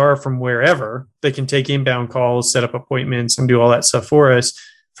CSR from wherever. They can take inbound calls, set up appointments, and do all that stuff for us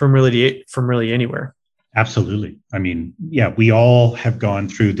from really anywhere. Absolutely. I mean, yeah, we all have gone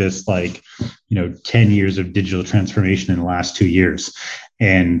through this 10 years of digital transformation in the last 2 years.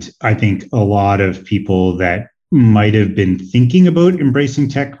 And I think a lot of people that might have been thinking about embracing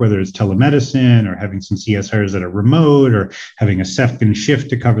tech, whether it's telemedicine or having some CSRs that are remote or having a second shift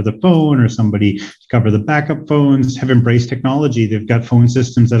to cover the phone or somebody to cover the backup phones, have embraced technology. They've got phone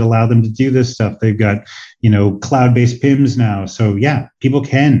systems that allow them to do this stuff. They've got, cloud-based PIMs now. So yeah, people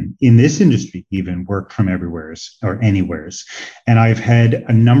can, in this industry, even work from everywheres or anywheres. And I've had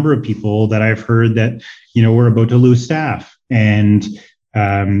a number of people that I've heard that, we're about to lose staff, and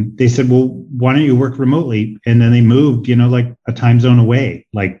they said, well, why don't you work remotely? And then they moved, like a time zone away,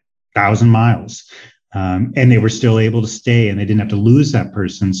 like 1,000 miles. And they were still able to stay, and they didn't have to lose that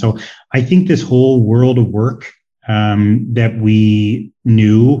person. So I think this whole world of work that we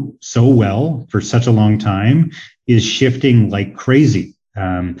knew so well for such a long time is shifting like crazy.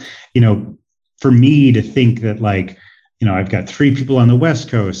 For me to think that I've got 3 people on the West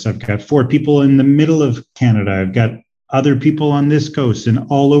Coast, I've got 4 people in the middle of Canada, I've got other people on this coast and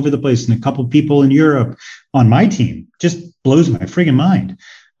all over the place, and a couple of people in Europe on my team, just blows my friggin' mind.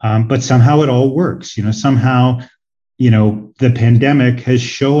 But somehow it all works. Somehow, the pandemic has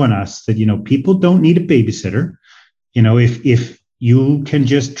shown us that, people don't need a babysitter. If you can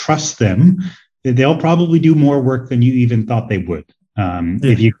just trust them, they'll probably do more work than you even thought they would.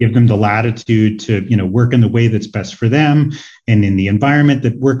 If you give them the latitude to, work in the way that's best for them and in the environment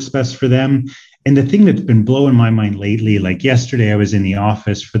that works best for them. And the thing that's been blowing my mind lately, like yesterday, I was in the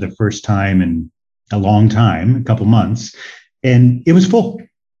office for the first time in a long time, a couple months, and it was full.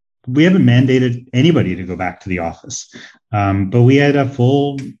 We haven't mandated anybody to go back to the office, but we had a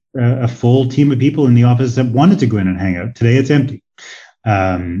full team of people in the office that wanted to go in and hang out. Today, it's empty,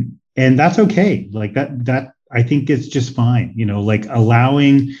 and that's okay. Like that I think it's just fine.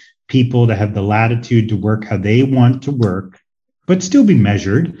 Allowing people to have the latitude to work how they want to work, but still be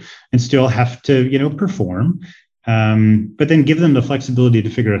measured and still have to, perform. But then give them the flexibility to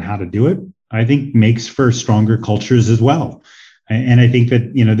figure out how to do it, I think makes for stronger cultures as well. And I think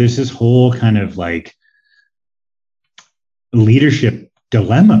that, there's this whole kind of leadership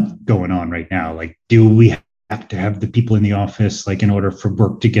dilemma going on right now. Do we have to have the people in the office, in order for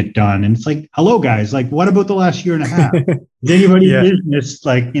work to get done? And it's hello, guys, what about the last year and a half? Is anybody's business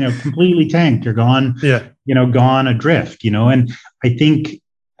completely tanked or gone, gone adrift, and I think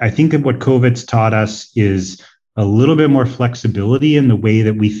that what COVID's taught us is a little bit more flexibility in the way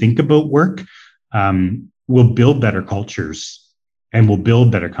that we think about work. Will build better cultures and will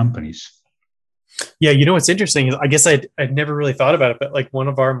build better companies. Yeah, you know what's interesting is I guess I'd never really thought about it, but like one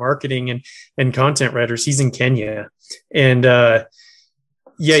of our marketing and content writers, he's in Kenya, and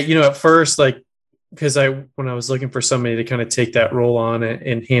yeah, you know, at first, like, because when I was looking for somebody to kind of take that role on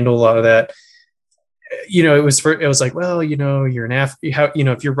and handle a lot of that, you know, it was like, well, you know, you're how, you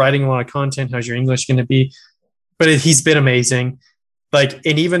know, if you're writing a lot of content, how's your English going to be? But he's been amazing. Like,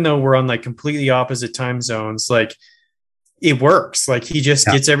 and even though we're on like completely opposite time zones, like it works. Like he just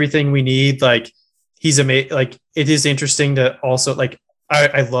gets everything we need. Like he's amazing. Like it is interesting to also like,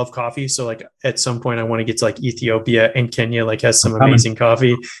 I love coffee. So like at some point I want to get to like Ethiopia, and Kenya like has some amazing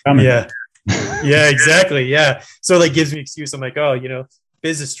coffee. Yeah. Yeah, exactly. Yeah. So like gives me an excuse. I'm like, oh, you know,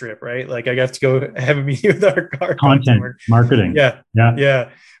 business trip, right? Like I got to go have a meeting with our content marketing. Yeah.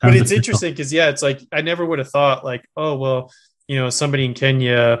 But it's interesting because it's like I never would have thought like, oh, well, you know, somebody in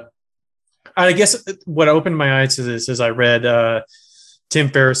Kenya. I guess what opened my eyes to this is I read Tim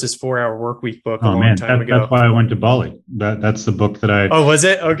Ferriss's 4-Hour Workweek book a long time ago. That's why I went to Bali. That's the book that I. Oh, was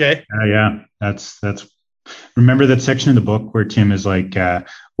it? Okay. Yeah. That's. Remember that section of the book where Tim is like,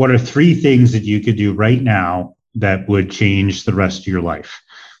 what are 3 things that you could do right now that would change the rest of your life?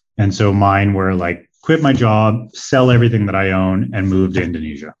 And so mine were like, quit my job, sell everything that I own, and move to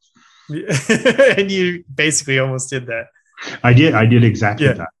Indonesia. And you basically almost did that. I did exactly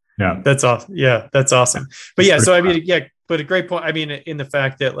that. Yeah. That's awesome. Yeah, that's awesome. But yeah, so I mean, but a great point. I mean, in the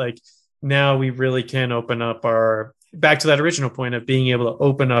fact that like now we really can open up back to that original point of being able to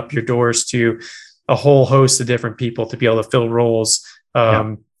open up your doors to a whole host of different people to be able to fill roles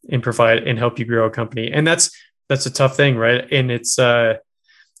and provide and help you grow a company. And that's a tough thing, right? And it's so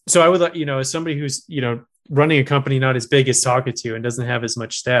I would, you know, as somebody who's, you know, running a company not as big as Talkatoo and doesn't have as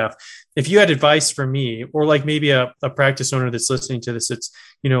much staff, if you had advice for me, or like maybe a practice owner that's listening to this, it's,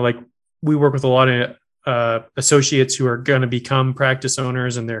 you know, like we work with a lot of associates who are going to become practice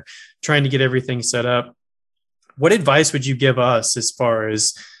owners and they're trying to get everything set up. What advice would you give us as far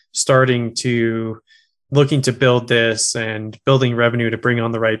as looking to build this and building revenue to bring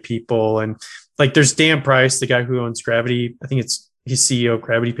on the right people? And like, there's Dan Price, the guy who owns Gravity. I think he's CEO of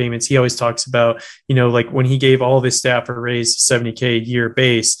Gravity Payments. He always talks about, you know, like when he gave all of his staff a raise, $70K a year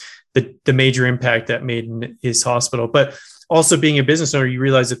base, the major impact that made in his hospital. But also being a business owner, you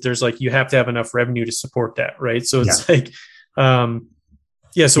realize that there's like, you have to have enough revenue to support that. Right. So it's like, so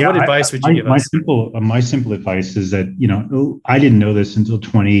what advice would you give us? My simple advice is that, you know, I didn't know this until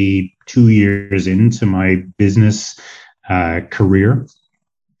 22 years into my business career.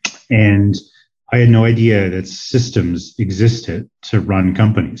 And I had no idea that systems existed to run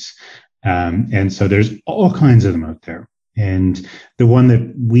companies. And so there's all kinds of them out there. And the one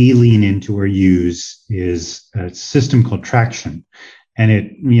that we lean into or use is a system called Traction. And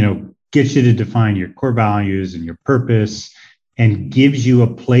it, you know, gets you to define your core values and your purpose and gives you a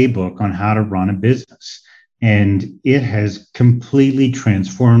playbook on how to run a business. And it has completely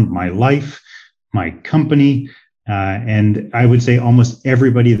transformed my life, my company, and I would say almost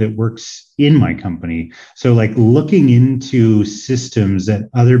everybody that works in my company. So like looking into systems that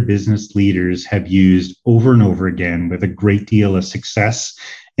other business leaders have used over and over again with a great deal of success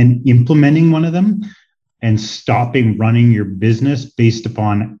and implementing one of them and stopping running your business based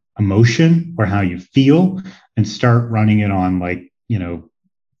upon emotion or how you feel and start running it on like, you know,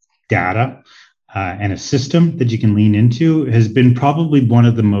 data and a system that you can lean into has been probably one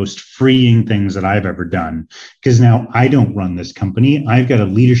of the most freeing things that I've ever done. Because now I don't run this company. I've got a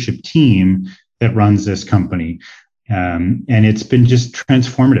leadership team that runs this company. And it's been just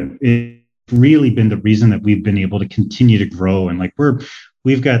transformative. It's really been the reason that we've been able to continue to grow. And like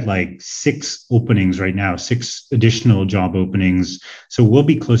we've got like 6 openings right now, 6 additional job openings. So we'll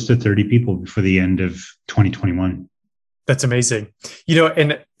be close to 30 people before the end of 2021. That's amazing. You know,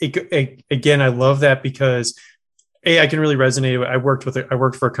 and again, I love that because I can really resonate. I worked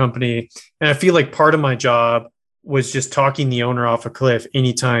for a company, and I feel like part of my job was just talking the owner off a cliff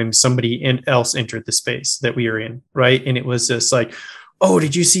anytime somebody else entered the space that we were in, right? And it was just like, oh,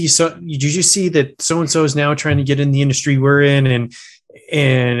 did you see that so-and-so is now trying to get in the industry we're in? And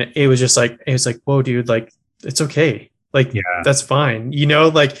it was like, whoa, dude, like, it's okay. Like, that's fine. You know,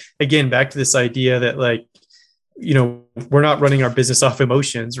 like, again, back to this idea that like, you know, we're not running our business off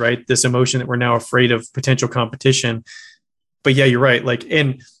emotions, right? This emotion that we're now afraid of potential competition. But yeah, you're right. Like,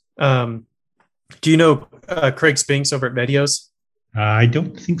 and do you know Craig Spinks over at Medios? I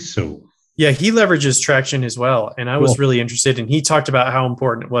don't think so. Yeah, he leverages Traction as well. And I was really interested, and he talked about how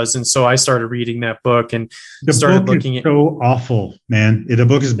important it was. And so I started reading that book and started looking at. So awful, man. The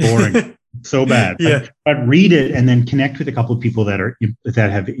book is boring. So bad. Yeah. But read it and then connect with a couple of people that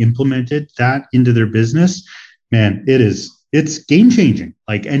have implemented that into their business. Man, it is it's game changing.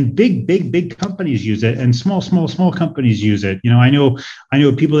 Like, and big companies use it, and small companies use it. I know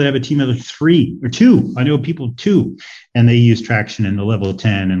people that have a team of 3 or 2. I know people 2, and they use traction in the level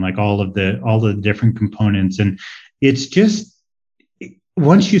 10 and like all the different components. And it's just,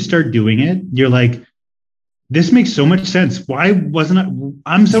 once you start doing it, you're like, this makes so much sense. Why wasn't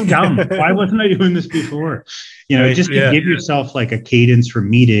I'm so dumb. Why wasn't I doing this before? Right, just to give yourself like a cadence for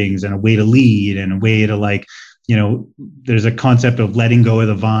meetings and a way to lead and a way to like, there's a concept of letting go of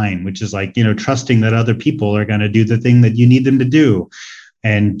the vine, which is like, trusting that other people are going to do the thing that you need them to do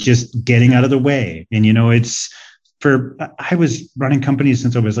and just getting out of the way. And, I was running companies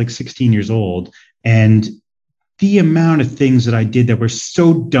since I was like 16 years old. And the amount of things that I did that were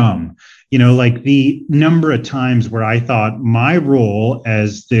so dumb, like the number of times where I thought my role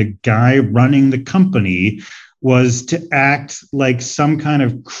as the guy running the company was to act like some kind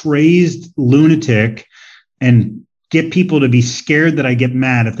of crazed lunatic and get people to be scared that I get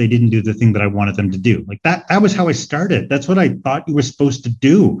mad if they didn't do the thing that I wanted them to do. Like that was how I started. That's what I thought you were supposed to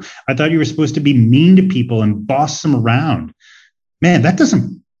do. I thought you were supposed to be mean to people and boss them around. Man, that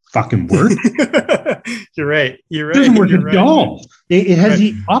doesn't fucking work. You're right. It doesn't work at all. It has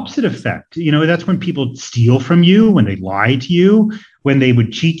the opposite effect. That's when people steal from you, when they lie to you, when they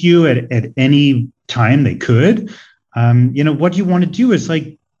would cheat you at any time they could. What you want to do is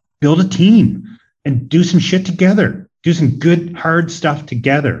like build a team and do some shit together, do some good, hard stuff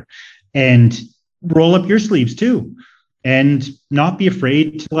together, and roll up your sleeves too, and not be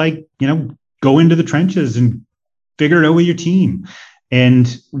afraid to like, go into the trenches and figure it out with your team.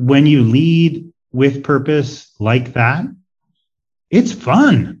 And when you lead with purpose like that, it's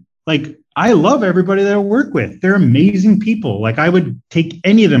fun. Like, I love everybody that I work with. They're amazing people. Like, I would take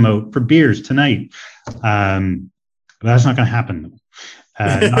any of them out for beers tonight. But that's not going to happen though.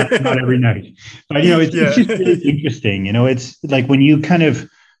 Not every night, but it's just really interesting. It's like when you kind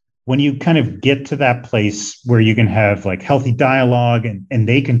of get to that place where you can have like healthy dialogue and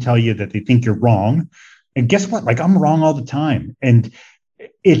they can tell you that they think you're wrong. And guess what? Like, I'm wrong all the time. And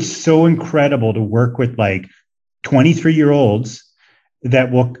it's so incredible to work with like 23-year-olds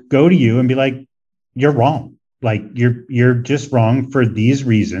that will go to you and be like, you're wrong. Like you're just wrong for these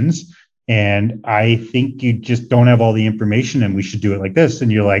reasons. And I think you just don't have all the information and we should do it like this.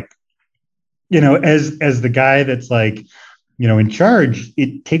 And you're like, as the guy that's like, in charge,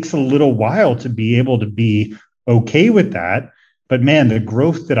 it takes a little while to be able to be okay with that. But man, the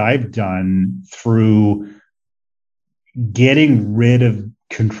growth that I've done through getting rid of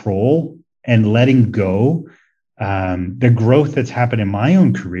control and letting go, the growth that's happened in my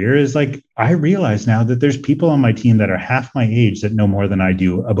own career is like, I realize now that there's people on my team that are half my age that know more than I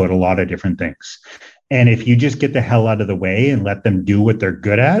do about a lot of different things. And if you just get the hell out of the way and let them do what they're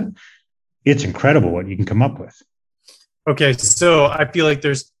good at, it's incredible what you can come up with. Okay. So I feel like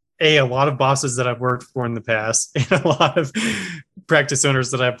there's a lot of bosses that I've worked for in the past and a lot of practice owners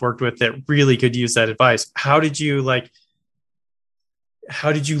that I've worked with that really could use that advice. How did you learn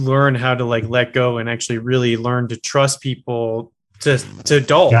how to like let go and actually really learn to trust people to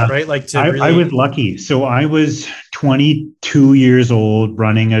adult, right? Like I was lucky. So I was 22 years old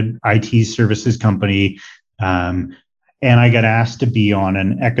running an IT services company. And I got asked to be on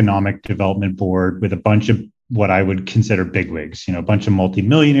an economic development board with a bunch of what I would consider bigwigs, a bunch of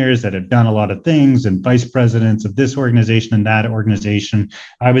multimillionaires that have done a lot of things and vice presidents of this organization and that organization.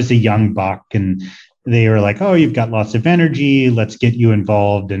 I was a young buck and they were like, oh, you've got lots of energy. Let's get you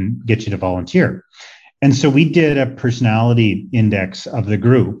involved and get you to volunteer. And so we did a personality index of the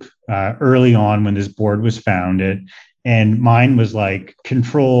group early on when this board was founded. And mine was like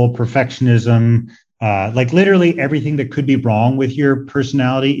control, perfectionism, like literally everything that could be wrong with your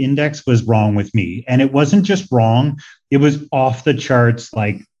personality index was wrong with me. And it wasn't just wrong. It was off the charts,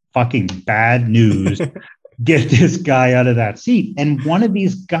 like fucking bad news. Get this guy out of that seat. And one of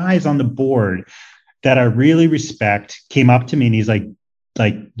these guys on the board that I really respect came up to me and he's like,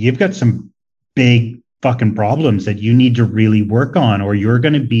 you've got some big fucking problems that you need to really work on, or you're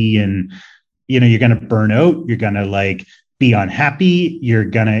going to be you're going to burn out. You're going to like be unhappy. You're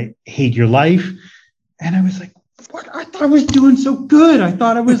going to hate your life. And I was like, what? I thought I was doing so good. I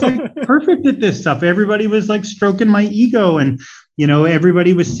thought I was like perfect at this stuff. Everybody was like stroking my ego. And,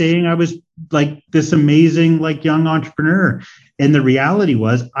 everybody was saying I was like this amazing, like young entrepreneur. And the reality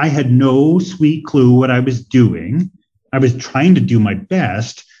was I had no sweet clue what I was doing. I was trying to do my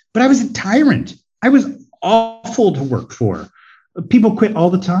best, but I was a tyrant. I was awful to work for. People quit all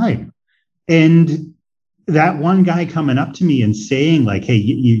the time. And that one guy coming up to me and saying like, hey,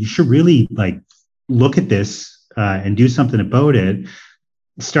 you should really like look at this and do something about it.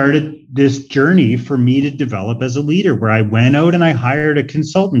 started this journey for me to develop as a leader, where I went out and I hired a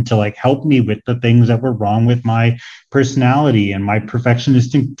consultant to like help me with the things that were wrong with my personality and my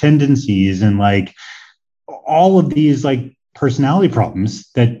perfectionistic tendencies and like all of these like personality problems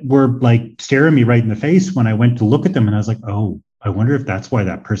that were like staring me right in the face when I went to look at them. And I was like, oh, I wonder if that's why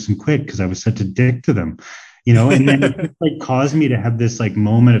that person quit, because I was such a dick to them, and then it like caused me to have this like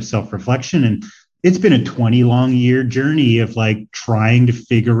moment of self-reflection. And it's been a 20 long year journey of like trying to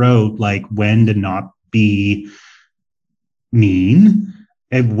figure out like when to not be mean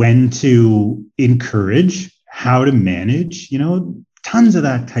and when to encourage, how to manage, tons of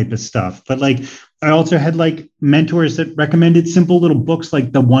that type of stuff. But like, I also had like mentors that recommended simple little books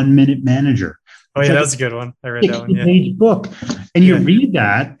like The 1 Minute Manager. Oh yeah, that's a good one. I read that one. Yeah. 60-page book. And you read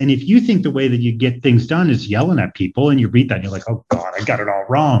that, and if you think the way that you get things done is yelling at people, and you read that, and you're like, oh God, I got it all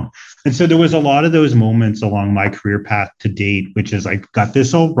wrong. And so there was a lot of those moments along my career path to date, which is I got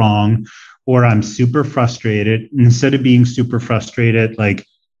this all wrong, or I'm super frustrated. And instead of being super frustrated, like,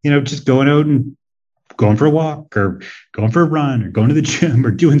 just going out and going for a walk or going for a run or going to the gym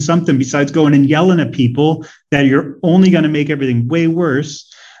or doing something besides going and yelling at people that you're only going to make everything way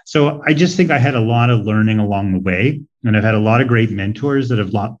worse. So I just think I had a lot of learning along the way, and I've had a lot of great mentors that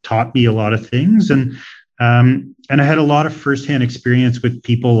have taught me a lot of things. And I had a lot of firsthand experience with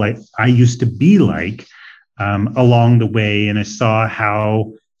people like I used to be like along the way. And I saw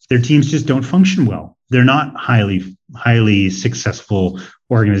how their teams just don't function well. They're not highly successful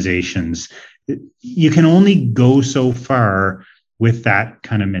organizations. You can only go so far with that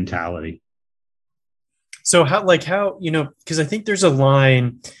kind of mentality. So how, because I think there's a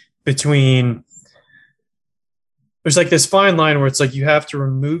line between, there's like this fine line where it's like you have to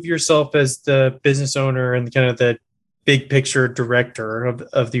remove yourself as the business owner and kind of the big picture director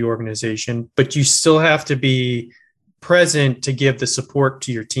of the organization, but you still have to be present to give the support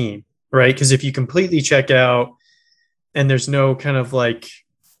to your team, right? Because if you completely check out and there's no kind of like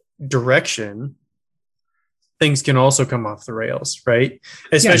direction, things can also come off the rails, right?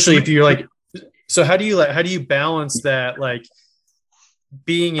 Especially if you're like, so how do you balance that, like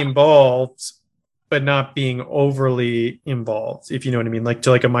being involved but not being overly involved, if you know what I mean, like to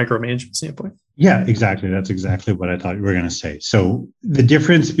like a micromanagement standpoint? Yeah, exactly. That's exactly what I thought you were going to say. So the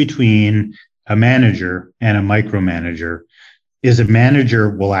difference between a manager and a micromanager is a manager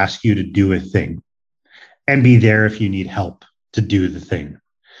will ask you to do a thing and be there if you need help to do the thing.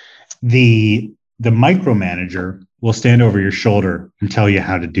 The micromanager will stand over your shoulder and tell you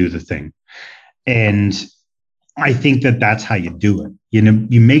how to do the thing. And I think that that's how you do it.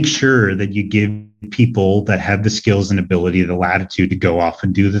 You make sure that you give people that have the skills and ability, the latitude to go off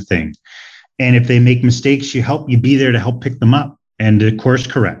and do the thing. And if they make mistakes, you be there to help pick them up and to course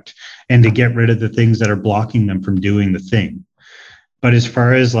correct and to get rid of the things that are blocking them from doing the thing. But as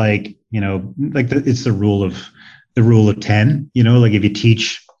far as like, it's the rule of 10, like if you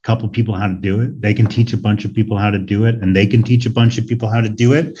teach a couple of people how to do it, they can teach a bunch of people how to do it, and they can teach a bunch of people how to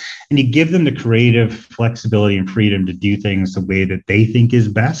do it. And you give them the creative flexibility and freedom to do things the way that they think is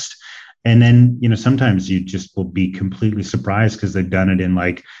best. And then, sometimes you just will be completely surprised because they've done it in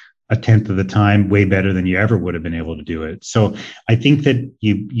like a tenth of the time, way better than you ever would have been able to do it. So I think that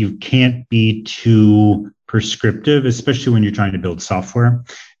you can't be too prescriptive, especially when you're trying to build software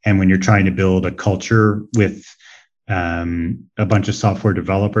and when you're trying to build a culture with a bunch of software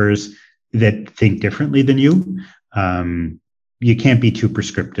developers that think differently than you. You can't be too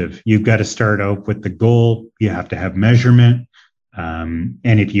prescriptive. You've got to start out with the goal. You have to have measurement. And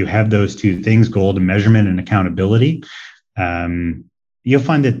if you have those two things, goal and measurement and accountability, you'll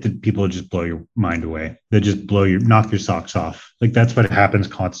find that the people just blow your mind away. They just knock your socks off. Like that's what happens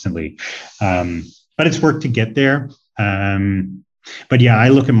constantly. But it's work to get there. But yeah, I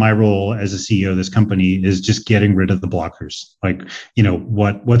look at my role as a CEO of this company is just getting rid of the blockers. Like,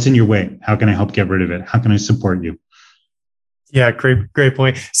 what's in your way? How can I help get rid of it? How can I support you? Yeah, great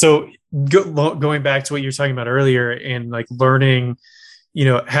point. So going back to what you were talking about earlier and like learning,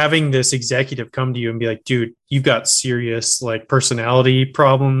 having this executive come to you and be like, dude, you've got serious like personality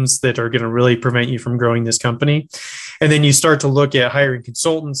problems that are going to really prevent you from growing this company. And then you start to look at hiring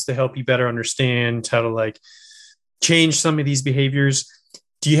consultants to help you better understand how to like change some of these behaviors.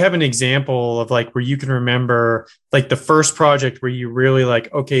 Do you have an example of like where you can remember like the first project where you really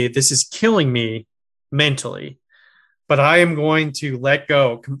like, okay, this is killing me mentally, but I am going to let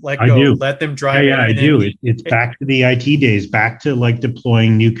go, let them drive. Yeah, I do. It's back to the IT days, back to like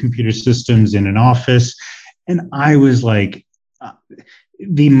deploying new computer systems in an office. And I was like, uh,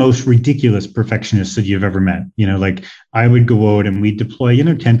 the most ridiculous perfectionists that you've ever met. Like I would go out and we'd deploy,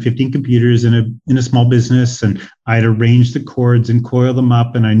 10, 15 computers in a small business, and I'd arrange the cords and coil them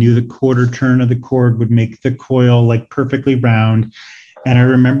up. And I knew the quarter turn of the cord would make the coil like perfectly round. And I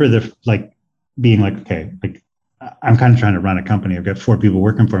remember being like, okay, like I'm kind of trying to run a company. I've got 4 people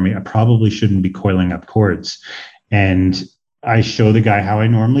working for me. I probably shouldn't be coiling up cords. And I show the guy how I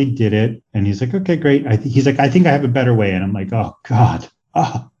normally did it. And he's like, okay, great. He's like, I think I have a better way. And I'm like, oh God.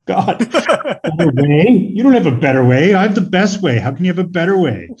 Better way? You don't have a better way. I have the best way. How can you have a better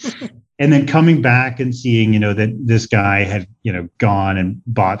way? And then coming back and seeing, that this guy had, gone and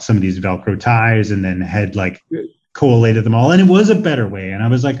bought some of these Velcro ties and then had like collated them all. And it was a better way. And I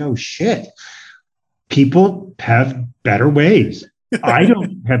was like, oh shit, people have better ways. I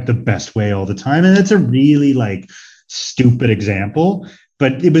don't have the best way all the time. And that's a really like stupid example,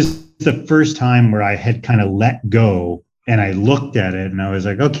 but it was the first time where I had kind of let go and I looked at it and I was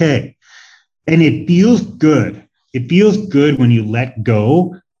like, okay. And it feels good. It feels good when you let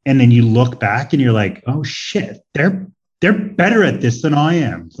go and then you look back and you're like, oh shit, they're better at this than I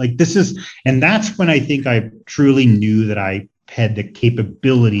am. Like and that's when I think I truly knew that I had the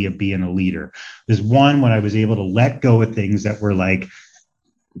capability of being a leader. There's one when I was able to let go of things that were like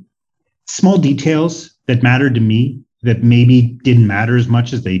small details that mattered to me that maybe didn't matter as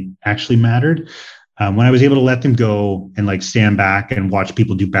much as they actually mattered. When I was able to let them go and like stand back and watch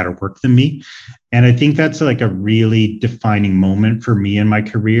people do better work than me. And I think that's like a really defining moment for me in my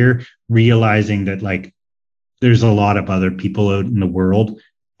career, realizing that like there's a lot of other people out in the world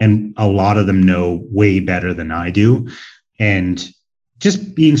and a lot of them know way better than I do. And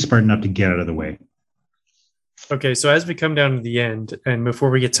just being smart enough to get out of the way. Okay, so as we come down to the end, and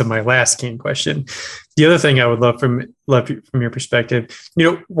before we get to my last keen question, the other thing I would love from your perspective,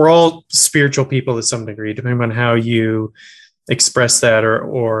 we're all spiritual people to some degree, depending on how you express that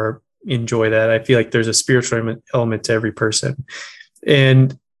or enjoy that. I feel like there's a spiritual element to every person.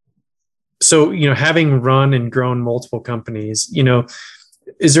 And so, having run and grown multiple companies,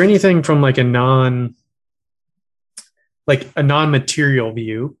 is there anything from like a non-material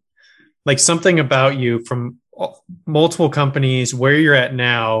view, like something about you from multiple companies where you're at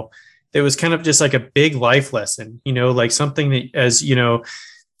now that was kind of just like a big life lesson, like something that, as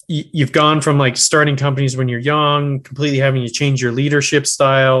you've gone from like starting companies when you're young, completely having to change your leadership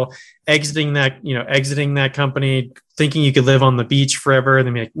style, exiting that company, thinking you could live on the beach forever, and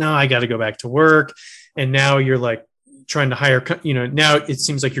then be like, no, I got to go back to work. And now you're like trying to hire, now it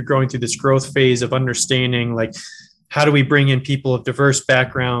seems like you're going through this growth phase of understanding, like, how do we bring in people of diverse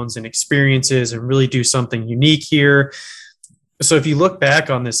backgrounds and experiences and really do something unique here? So if you look back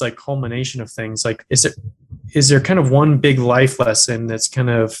on this like culmination of things, like is there kind of one big life lesson that's kind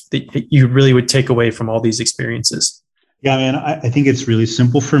of that you really would take away from all these experiences? Yeah, man, I think it's really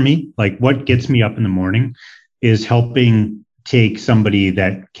simple for me. Like what gets me up in the morning is helping take somebody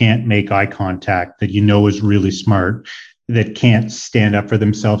that can't make eye contact, that is really smart, that can't stand up for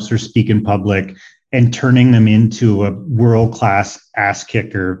themselves or speak in public, and turning them into a world-class ass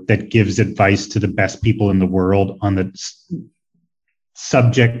kicker that gives advice to the best people in the world on the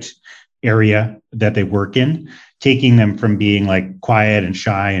subject area that they work in, taking them from being like quiet and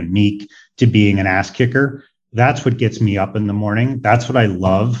shy and meek to being an ass kicker. That's what gets me up in the morning. That's what I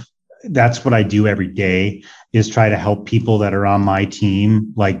love. That's what I do every day, is try to help people that are on my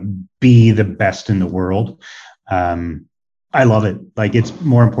team, like be the best in the world. I love it. Like it's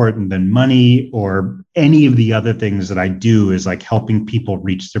more important than money or any of the other things that I do, is like helping people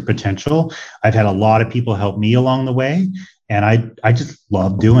reach their potential. I've had a lot of people help me along the way, and I just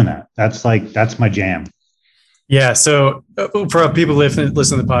love doing that. That's my jam. Yeah. So for people listen to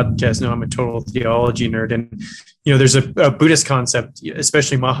the podcast, I'm a total theology nerd, and there's a Buddhist concept,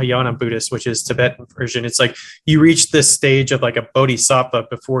 especially Mahayana Buddhist, which is Tibetan version. It's like you reach this stage of like a bodhisattva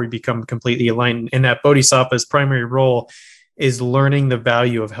before you become completely enlightened, and that bodhisattva's primary role is learning the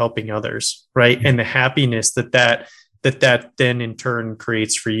value of helping others, right? And the happiness that then in turn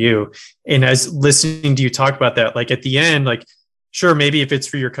creates for you. And as listening to you talk about that, like at the end, like, sure, maybe if it's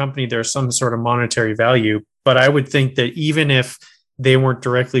for your company, there's some sort of monetary value, but I would think that even if they weren't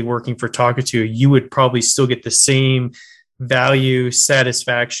directly working for Talkatoo, you would probably still get the same value,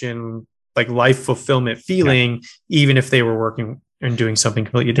 satisfaction, like life fulfillment feeling, even if they were working and doing something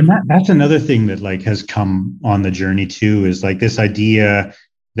completely different. And that's another thing that like has come on the journey too, is like this idea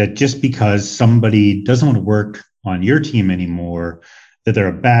that just because somebody doesn't want to work on your team anymore, that they're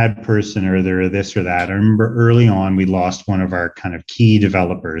a bad person or they're this or that. I remember early on, we lost one of our kind of key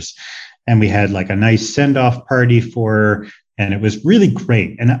developers, and we had like a nice send-off party for her, And it was really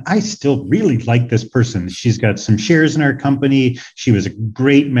great. And I still really like this person. She's got some shares in our company. She was a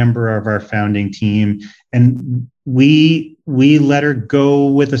great member of our founding team. And we let her go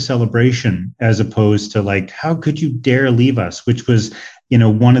with a celebration as opposed to like, how could you dare leave us? Which was,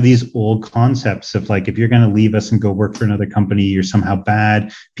 one of these old concepts of like, if you're going to leave us and go work for another company, you're somehow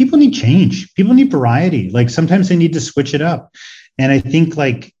bad. People need change. People need variety. Like sometimes they need to switch it up. And I think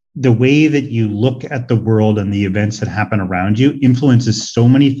like the way that you look at the world and the events that happen around you influences so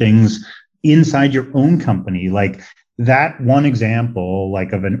many things inside your own company. Like that one example,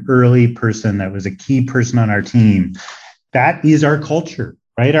 like of an early person that was a key person on our team, that is our culture,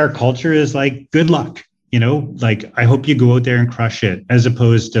 right? Our culture is like, good luck, like, I hope you go out there and crush it, as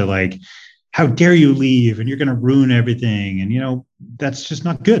opposed to like, how dare you leave and you're going to ruin everything. And, that's just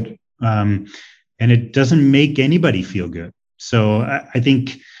not good. And it doesn't make anybody feel good. So I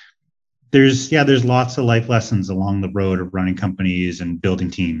think there's lots of life lessons along the road of running companies and building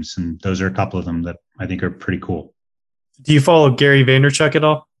teams. And those are a couple of them that I think are pretty cool. Do you follow Gary Vaynerchuk at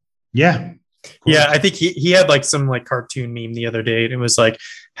all? Yeah. Yeah, I think he had like some like cartoon meme the other day. And it was like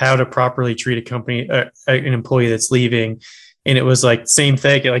how to properly treat a company, an employee that's leaving. And it was like same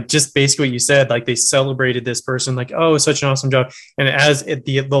thing, like just basically what you said, like they celebrated this person, like, oh, such an awesome job. And as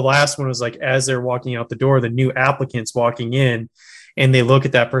the last one was like, as they're walking out the door, the new applicants walking in, and they look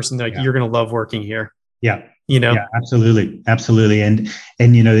at that person, they're like, you're going to love working here. Yeah. Yeah, absolutely. Absolutely. And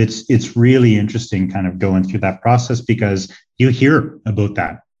it's really interesting kind of going through that process because you hear about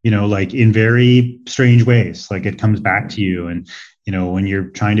that, like in very strange ways, like it comes back to you. And, when you're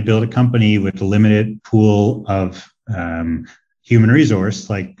trying to build a company with a limited pool of human resource,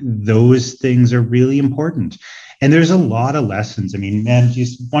 like those things are really important. And there's a lot of lessons. I mean, man,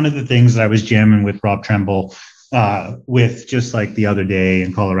 just one of the things that I was jamming with Rob Tremble with just like the other day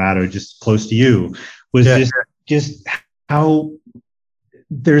in Colorado, just close to you, was just how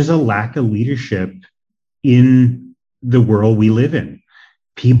there's a lack of leadership in the world we live in.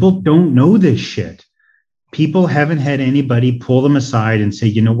 People don't know this shit. People haven't had anybody pull them aside and say,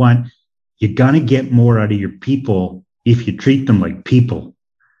 you know what, you're going to get more out of your people if you treat them like people.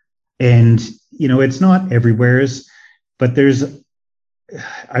 And, it's not everywhere, but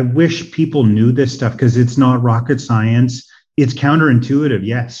I wish people knew this stuff because it's not rocket science. It's counterintuitive.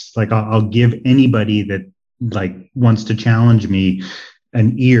 Yes. Like I'll give anybody that like wants to challenge me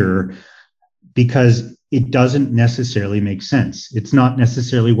an ear because it doesn't necessarily make sense. It's not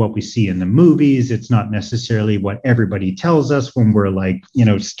necessarily what we see in the movies. It's not necessarily what everybody tells us when we're like,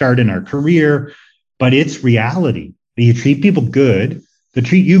 starting our career, but it's reality. You treat people good, they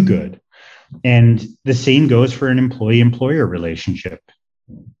treat you good. And the same goes for an employee-employer relationship.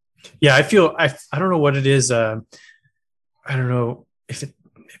 Yeah, I don't know what it is. I don't know if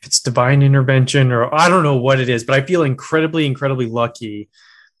it's divine intervention or I don't know what it is, but I feel incredibly, incredibly lucky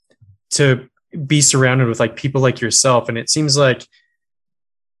to be surrounded with like people like yourself. And it seems like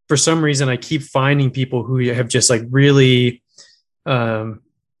for some reason I keep finding people who have just like really have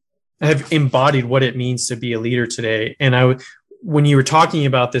embodied what it means to be a leader today. And when you were talking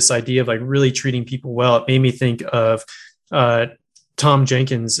about this idea of like really treating people well, it made me think of Tom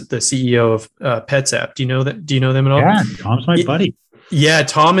Jenkins, the CEO of PetSap. Do you know them at all? Yeah, Tom's my buddy. Yeah,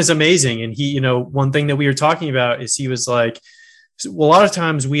 Tom is amazing. And he, one thing that we were talking about is he was like, well, a lot of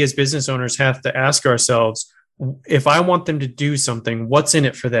times we as business owners have to ask ourselves, if I want them to do something, what's in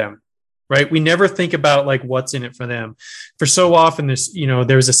it for them? Right? We never think about like what's in it for them. For so often,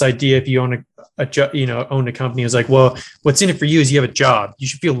 there's this idea if you own a company, it's like, well, what's in it for you is you have a job. You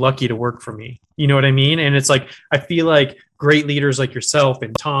should feel lucky to work for me. You know what I mean? And it's like I feel like great leaders like yourself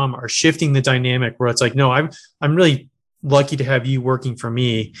and Tom are shifting the dynamic where it's like, no, I'm really lucky to have you working for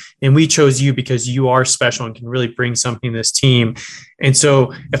me. And we chose you because you are special and can really bring something to this team. And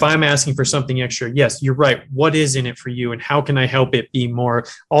so if I'm asking for something extra, yes, you're right. What is in it for you? And how can I help it be more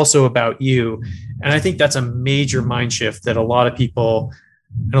also about you? And I think that's a major mind shift that a lot of people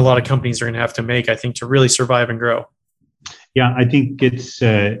and a lot of companies are going to have to make, I think, to really survive and grow. Yeah, I think it's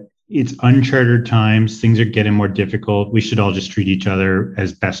uncharted times. Things are getting more difficult. We should all just treat each other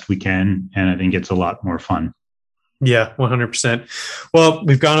as best we can. And I think it's a lot more fun. Yeah, 100%. Well,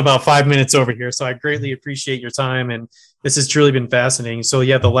 we've gone about 5 minutes over here, so I greatly appreciate your time, and this has truly been fascinating. So,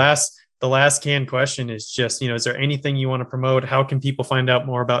 yeah, the last canned question is just, is there anything you want to promote? How can people find out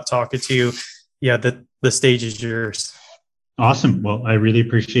more about Talkatoo? Yeah, the stage is yours. Awesome. Well, I really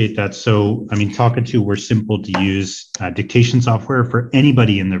appreciate that. So, Talkatoo, we're simple to use dictation software for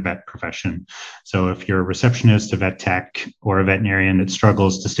anybody in their vet profession. So if you're a receptionist, a vet tech, or a veterinarian that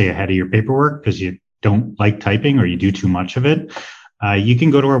struggles to stay ahead of your paperwork because you don't like typing or you do too much of it, you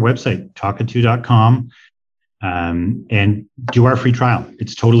can go to our website, talkatoo.com. and do our free trial.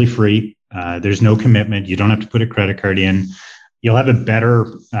 It's totally free. There's no commitment. You don't have to put a credit card in. You'll have a better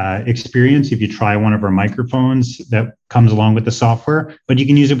experience if you try one of our microphones that comes along with the software, but you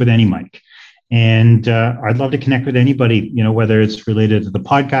can use it with any mic. And I'd love to connect with anybody, whether it's related to the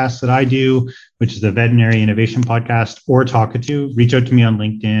podcast that I do, which is the Veterinary Innovation Podcast, or Talkatoo. Reach out to me on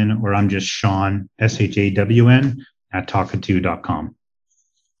LinkedIn, or I'm just Shawn, SHAWN, at talkatoo.com.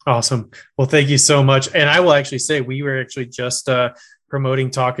 Awesome. Well, thank you so much. And I will actually say we were actually just promoting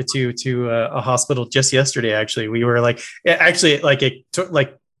Talkatoo to a hospital just yesterday. Actually, we were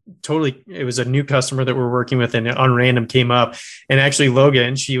totally, it was a new customer that we're working with, and on random came up, and actually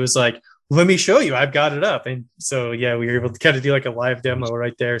Logan, she was like, let me show you, I've got it up. And so, yeah, we were able to kind of do like a live demo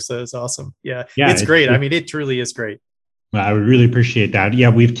right there. So it's awesome. Yeah, it's great. I mean, it truly is great. Well, I would really appreciate that. Yeah,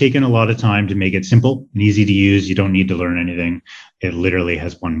 we've taken a lot of time to make it simple and easy to use. You don't need to learn anything. It literally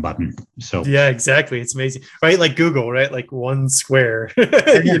has one button. So yeah, exactly. It's amazing, right? Like Google, right? Like one square,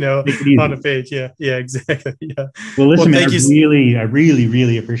 on a page. Yeah, exactly. Yeah. Well, listen, man, I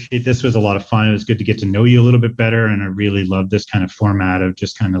really appreciate this. It was a lot of fun. It was good to get to know you a little bit better, and I really love this kind of format of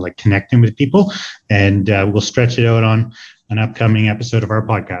just kind of like connecting with people. And we'll stretch it out on an upcoming episode of our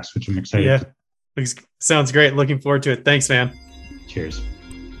podcast, which I'm excited. Yeah. Sounds great. Looking forward to it. Thanks, man. Cheers.